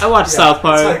watched South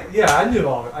Park. I knew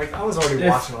all of it. I was already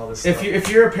watching all this stuff. If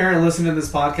you're a parent listening to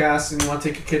this podcast and you want to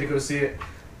take your kid to go see it,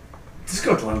 just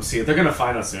go let them see it. They're gonna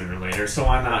find out sooner or later. So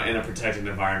why not in a protected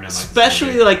environment?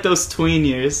 Especially like those tween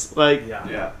years. Like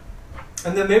yeah.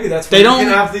 And then maybe that's when you can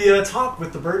have the talk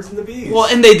with the birds and the bees. Well,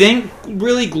 and they didn't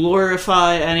really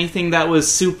glorify anything that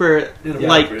was super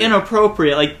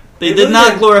inappropriate. Like they did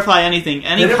not glorify anything.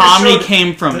 Any comedy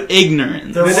came from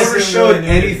ignorance. They never showed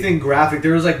anything graphic.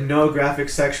 There was like no graphic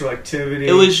sexual activity.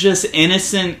 It was just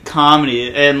innocent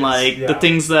comedy, and like the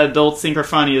things that adults think are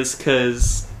funny is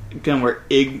because again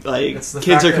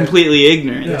kids are completely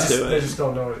ignorant to it. They just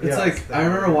don't know it. It's like I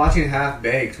remember watching Half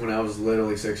Baked when I was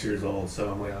literally 6 years old.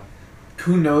 So I'm like.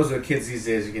 who knows what kids these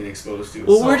days are getting exposed to.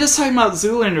 Well, So- we're just talking about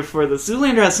Zoolander for this.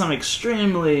 Zoolander has some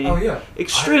extremely, Oh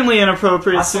extremely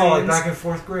inappropriate I saw it scenes. back in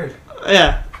 4th grade.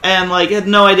 Yeah, and like had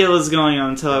no idea what was going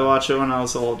on until I watched it when I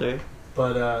was older.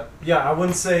 But yeah, I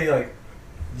wouldn't say like,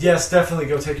 yes, definitely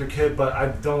go take your kid, but I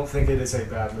don't think it is a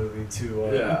bad movie to.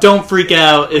 Yeah. Don't freak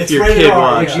out if It's your rated kid R,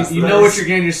 watches. yeah. You know what you're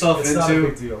getting yourself It's not a into,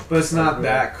 big deal. but it's not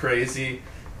that crazy.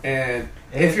 And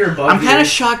if you're above, I'm kind of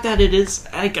shocked that it is.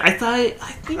 I think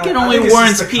I it only think it's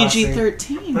warrants just the cussing.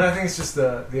 PG-13. But I think it's just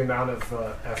the amount of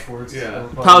F words. Yeah.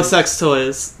 Probably sex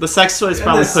toys. The sex toys And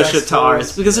probably the push sex it to ours.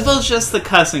 toys, Because if it yeah. was just the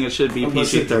cussing, it should be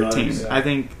Unless it PG-13. drugs, yeah. I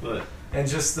think. But And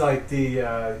just like the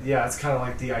it's kind of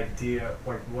like the idea,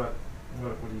 like what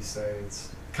do you say?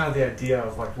 It's kind of the idea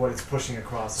of like what it's pushing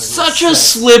across. Like Such a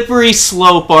slippery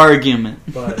slope argument.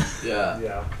 But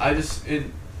yeah, I just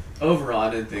overall I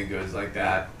didn't think it was like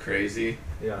that crazy.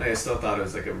 yeah. I still thought it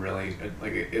was like a really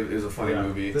it was a funny Yeah.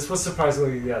 movie. This was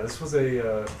surprisingly, this was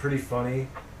a pretty funny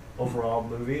overall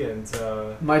movie, and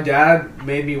My dad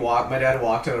made me walk. My dad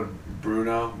walked out of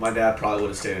Bruno. My dad probably would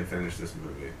have stayed and finished this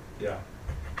movie. yeah.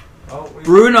 Oh,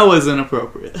 Bruno was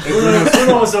inappropriate.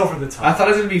 Bruno was over the top. I thought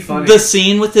it was gonna be funny. The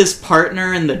scene with his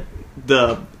partner and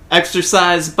the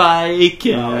exercise bike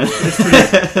and it's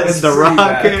the pretty rocker.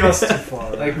 bad. It goes too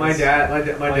far. Like my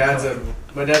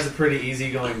dad's a pretty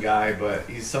easygoing guy, but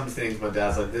some things my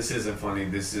dad's like, this isn't funny.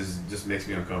 This is just makes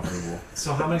me uncomfortable.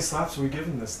 So how many slaps are we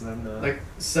giving this then? Like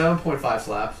 7.5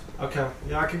 slaps. Okay,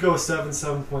 yeah, I could go with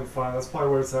 7.5. That's probably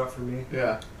where it's at for me.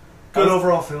 Yeah. Good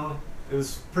overall film. It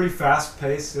was pretty fast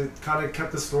paced. It kind of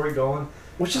kept the story going.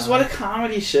 Which is what a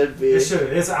comedy should be. It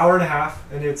should. It's an hour and a half,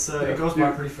 and it goes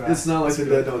by pretty fast. It's not like The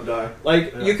Dead Don't Die.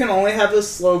 Like, Yeah. you can only have this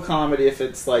slow comedy if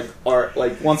it's like art.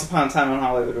 Like, Once Upon a Time in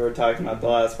Hollywood, we were talking about the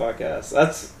last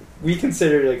podcast. We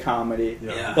considered it a comedy.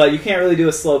 Yeah. But you can't really do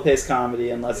a slow paced comedy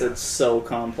unless Yeah. it's so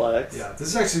complex. Yeah, this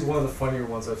is actually one of the funnier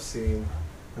ones I've seen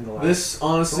in the last. This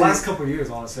honestly, the last couple of years,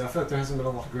 honestly, I feel like there hasn't been a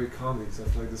lot of great comedies. I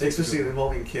feel like this, especially was a good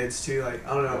involving kids too. Like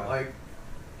I don't know, Yeah. like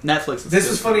Netflix is this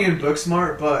good. was funny in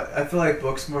Booksmart, but I feel like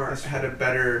Booksmart had a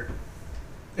better.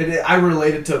 I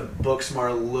related to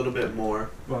Booksmart a little bit more.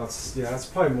 one. Well, it's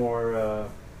probably more.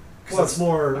 It's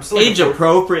more I'm still like Age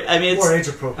appropriate. I mean, more it's.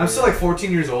 age appropriate. I'm still like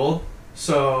 14 years old,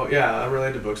 so yeah, I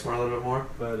related to Booksmart a little bit more.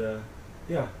 but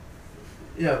yeah.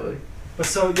 Yeah, buddy. But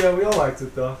so yeah, we all liked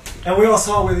it though, and we all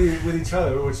saw it with each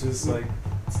other, which is like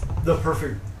the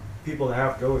perfect people to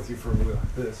have go with you for a movie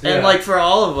like this. And Yeah. like for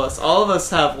all of us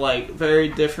have like very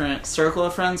different circle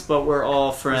of friends, but we're all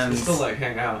We friends. still like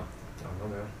hang out. I don't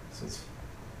know, man. Since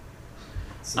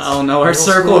I don't know. Our middle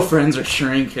circle school, of friends are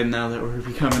shrinking now that we're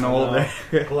becoming older.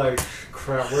 Like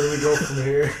crap, where do we go from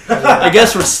here? I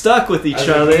guess we're stuck with each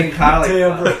Me other. and Kyle,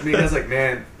 Damn, bro. me and Kyle's like,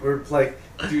 man, we're like,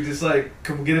 dude, just like,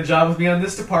 come get a job with me on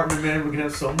this department, man. We're gonna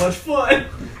have so much fun.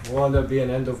 We'll end up being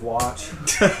end of watch.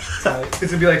 type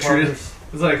It's gonna be like True. partners.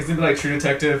 It's gonna be like True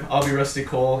Detective. I'll be Rusty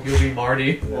Cole. You'll be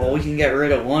Marty. Well, we can get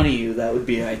rid of one of you. That would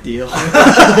be ideal.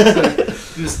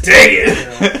 Just take it.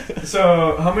 Yeah.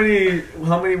 So how many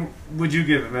would you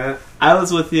give it, Matt? I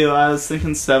was with you. I was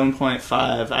thinking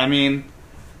 7.5. I mean,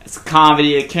 it's a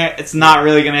comedy. It's not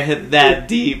really gonna hit that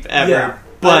deep ever. Yeah.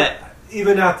 But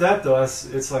Even at that though,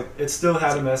 it's like it still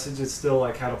had a message. It still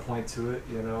like had a point to it.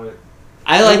 You know,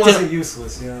 I it like wasn't to.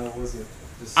 useless. You know, it wasn't.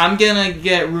 Just, I'm gonna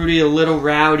get Rudy a little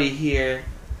rowdy here.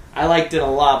 I liked it a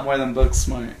lot more than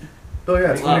Booksmart. Oh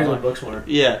yeah, it's Wow. funnier than Booksmart.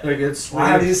 Yeah. Like it's. I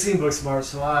haven't even seen Booksmart,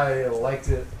 so I liked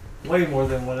it way more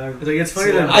than when I. Like it's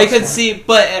funnier than. I could see,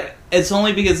 but it's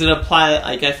only because it applies.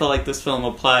 Like I feel like this film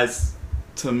applies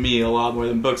to me a lot more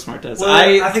than Booksmart does. Well,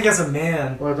 I think as a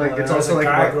man, Well, like, it's as also a like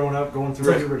guy about- growing up, going It's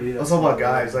through like- puberty. It's all about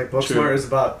guys. Like Booksmart True. is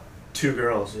about two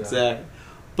girls. Yeah. Exactly.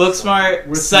 Booksmart,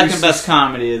 With second three best sis-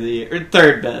 comedy of the year, or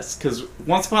third best, because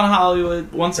Once Upon a That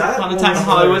Time in one's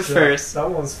Hollywood hilarious, yeah. first. That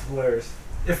one's hilarious.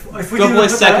 If we Good do Boy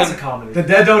put that as a second. comedy, The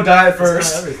Dead Don't Die at that's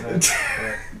first. kinda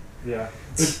everything. Yeah.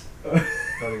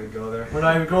 Don't even go there. We're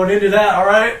not even going into that. All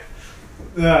right.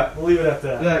 Yeah. We'll leave it at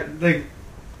that. Yeah,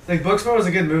 like Booksmart was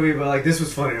a good movie, but like this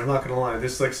was funny. I'm not gonna lie,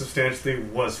 this like substantially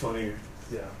was funnier.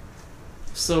 Yeah.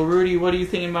 So, Rudy, what are you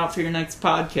thinking about for your next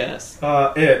podcast?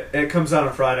 It comes out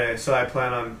on Friday, so I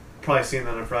plan on probably seeing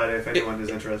that on Friday if anyone is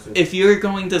interested. If you're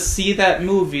going to see that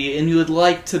movie and you would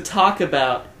like to talk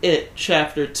about it,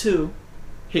 Chapter 2,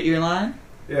 hit your line?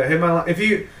 Yeah, hit my line. If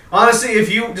you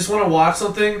just want to watch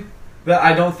something that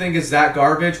I don't think is that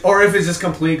garbage, or if it's just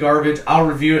complete garbage, I'll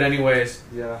review it anyways.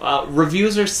 Yeah.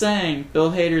 Reviews are saying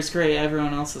Bill Hader's great,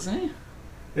 everyone else isn't.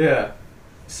 Yeah.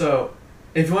 So,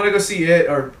 if you want to go see it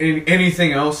or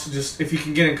anything else, just if you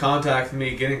can get in contact with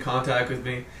me, get in contact with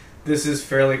me. This is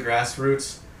fairly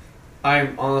grassroots.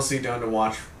 I'm honestly down to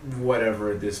watch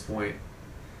whatever at this point.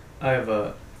 I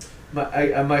have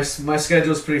my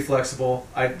schedule is pretty flexible.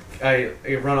 I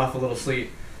run off a little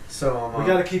sleep, so we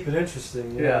got to keep it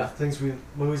interesting. You know,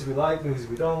 movies we like, movies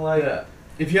we don't like. Yeah.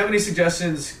 If you have any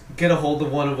suggestions, get a hold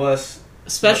of one of us.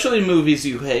 Especially movies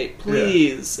you hate,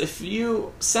 please. Yeah. If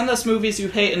you send us movies you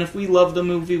hate, and if we love the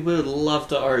movie, we would love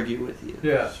to argue with you.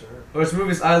 Yeah, sure. Or it's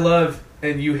movies I love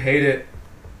and you hate it.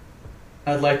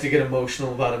 I'd like to get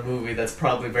emotional about a movie that's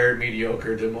probably very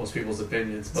mediocre to most people's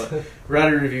opinions, but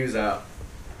write your reviews out.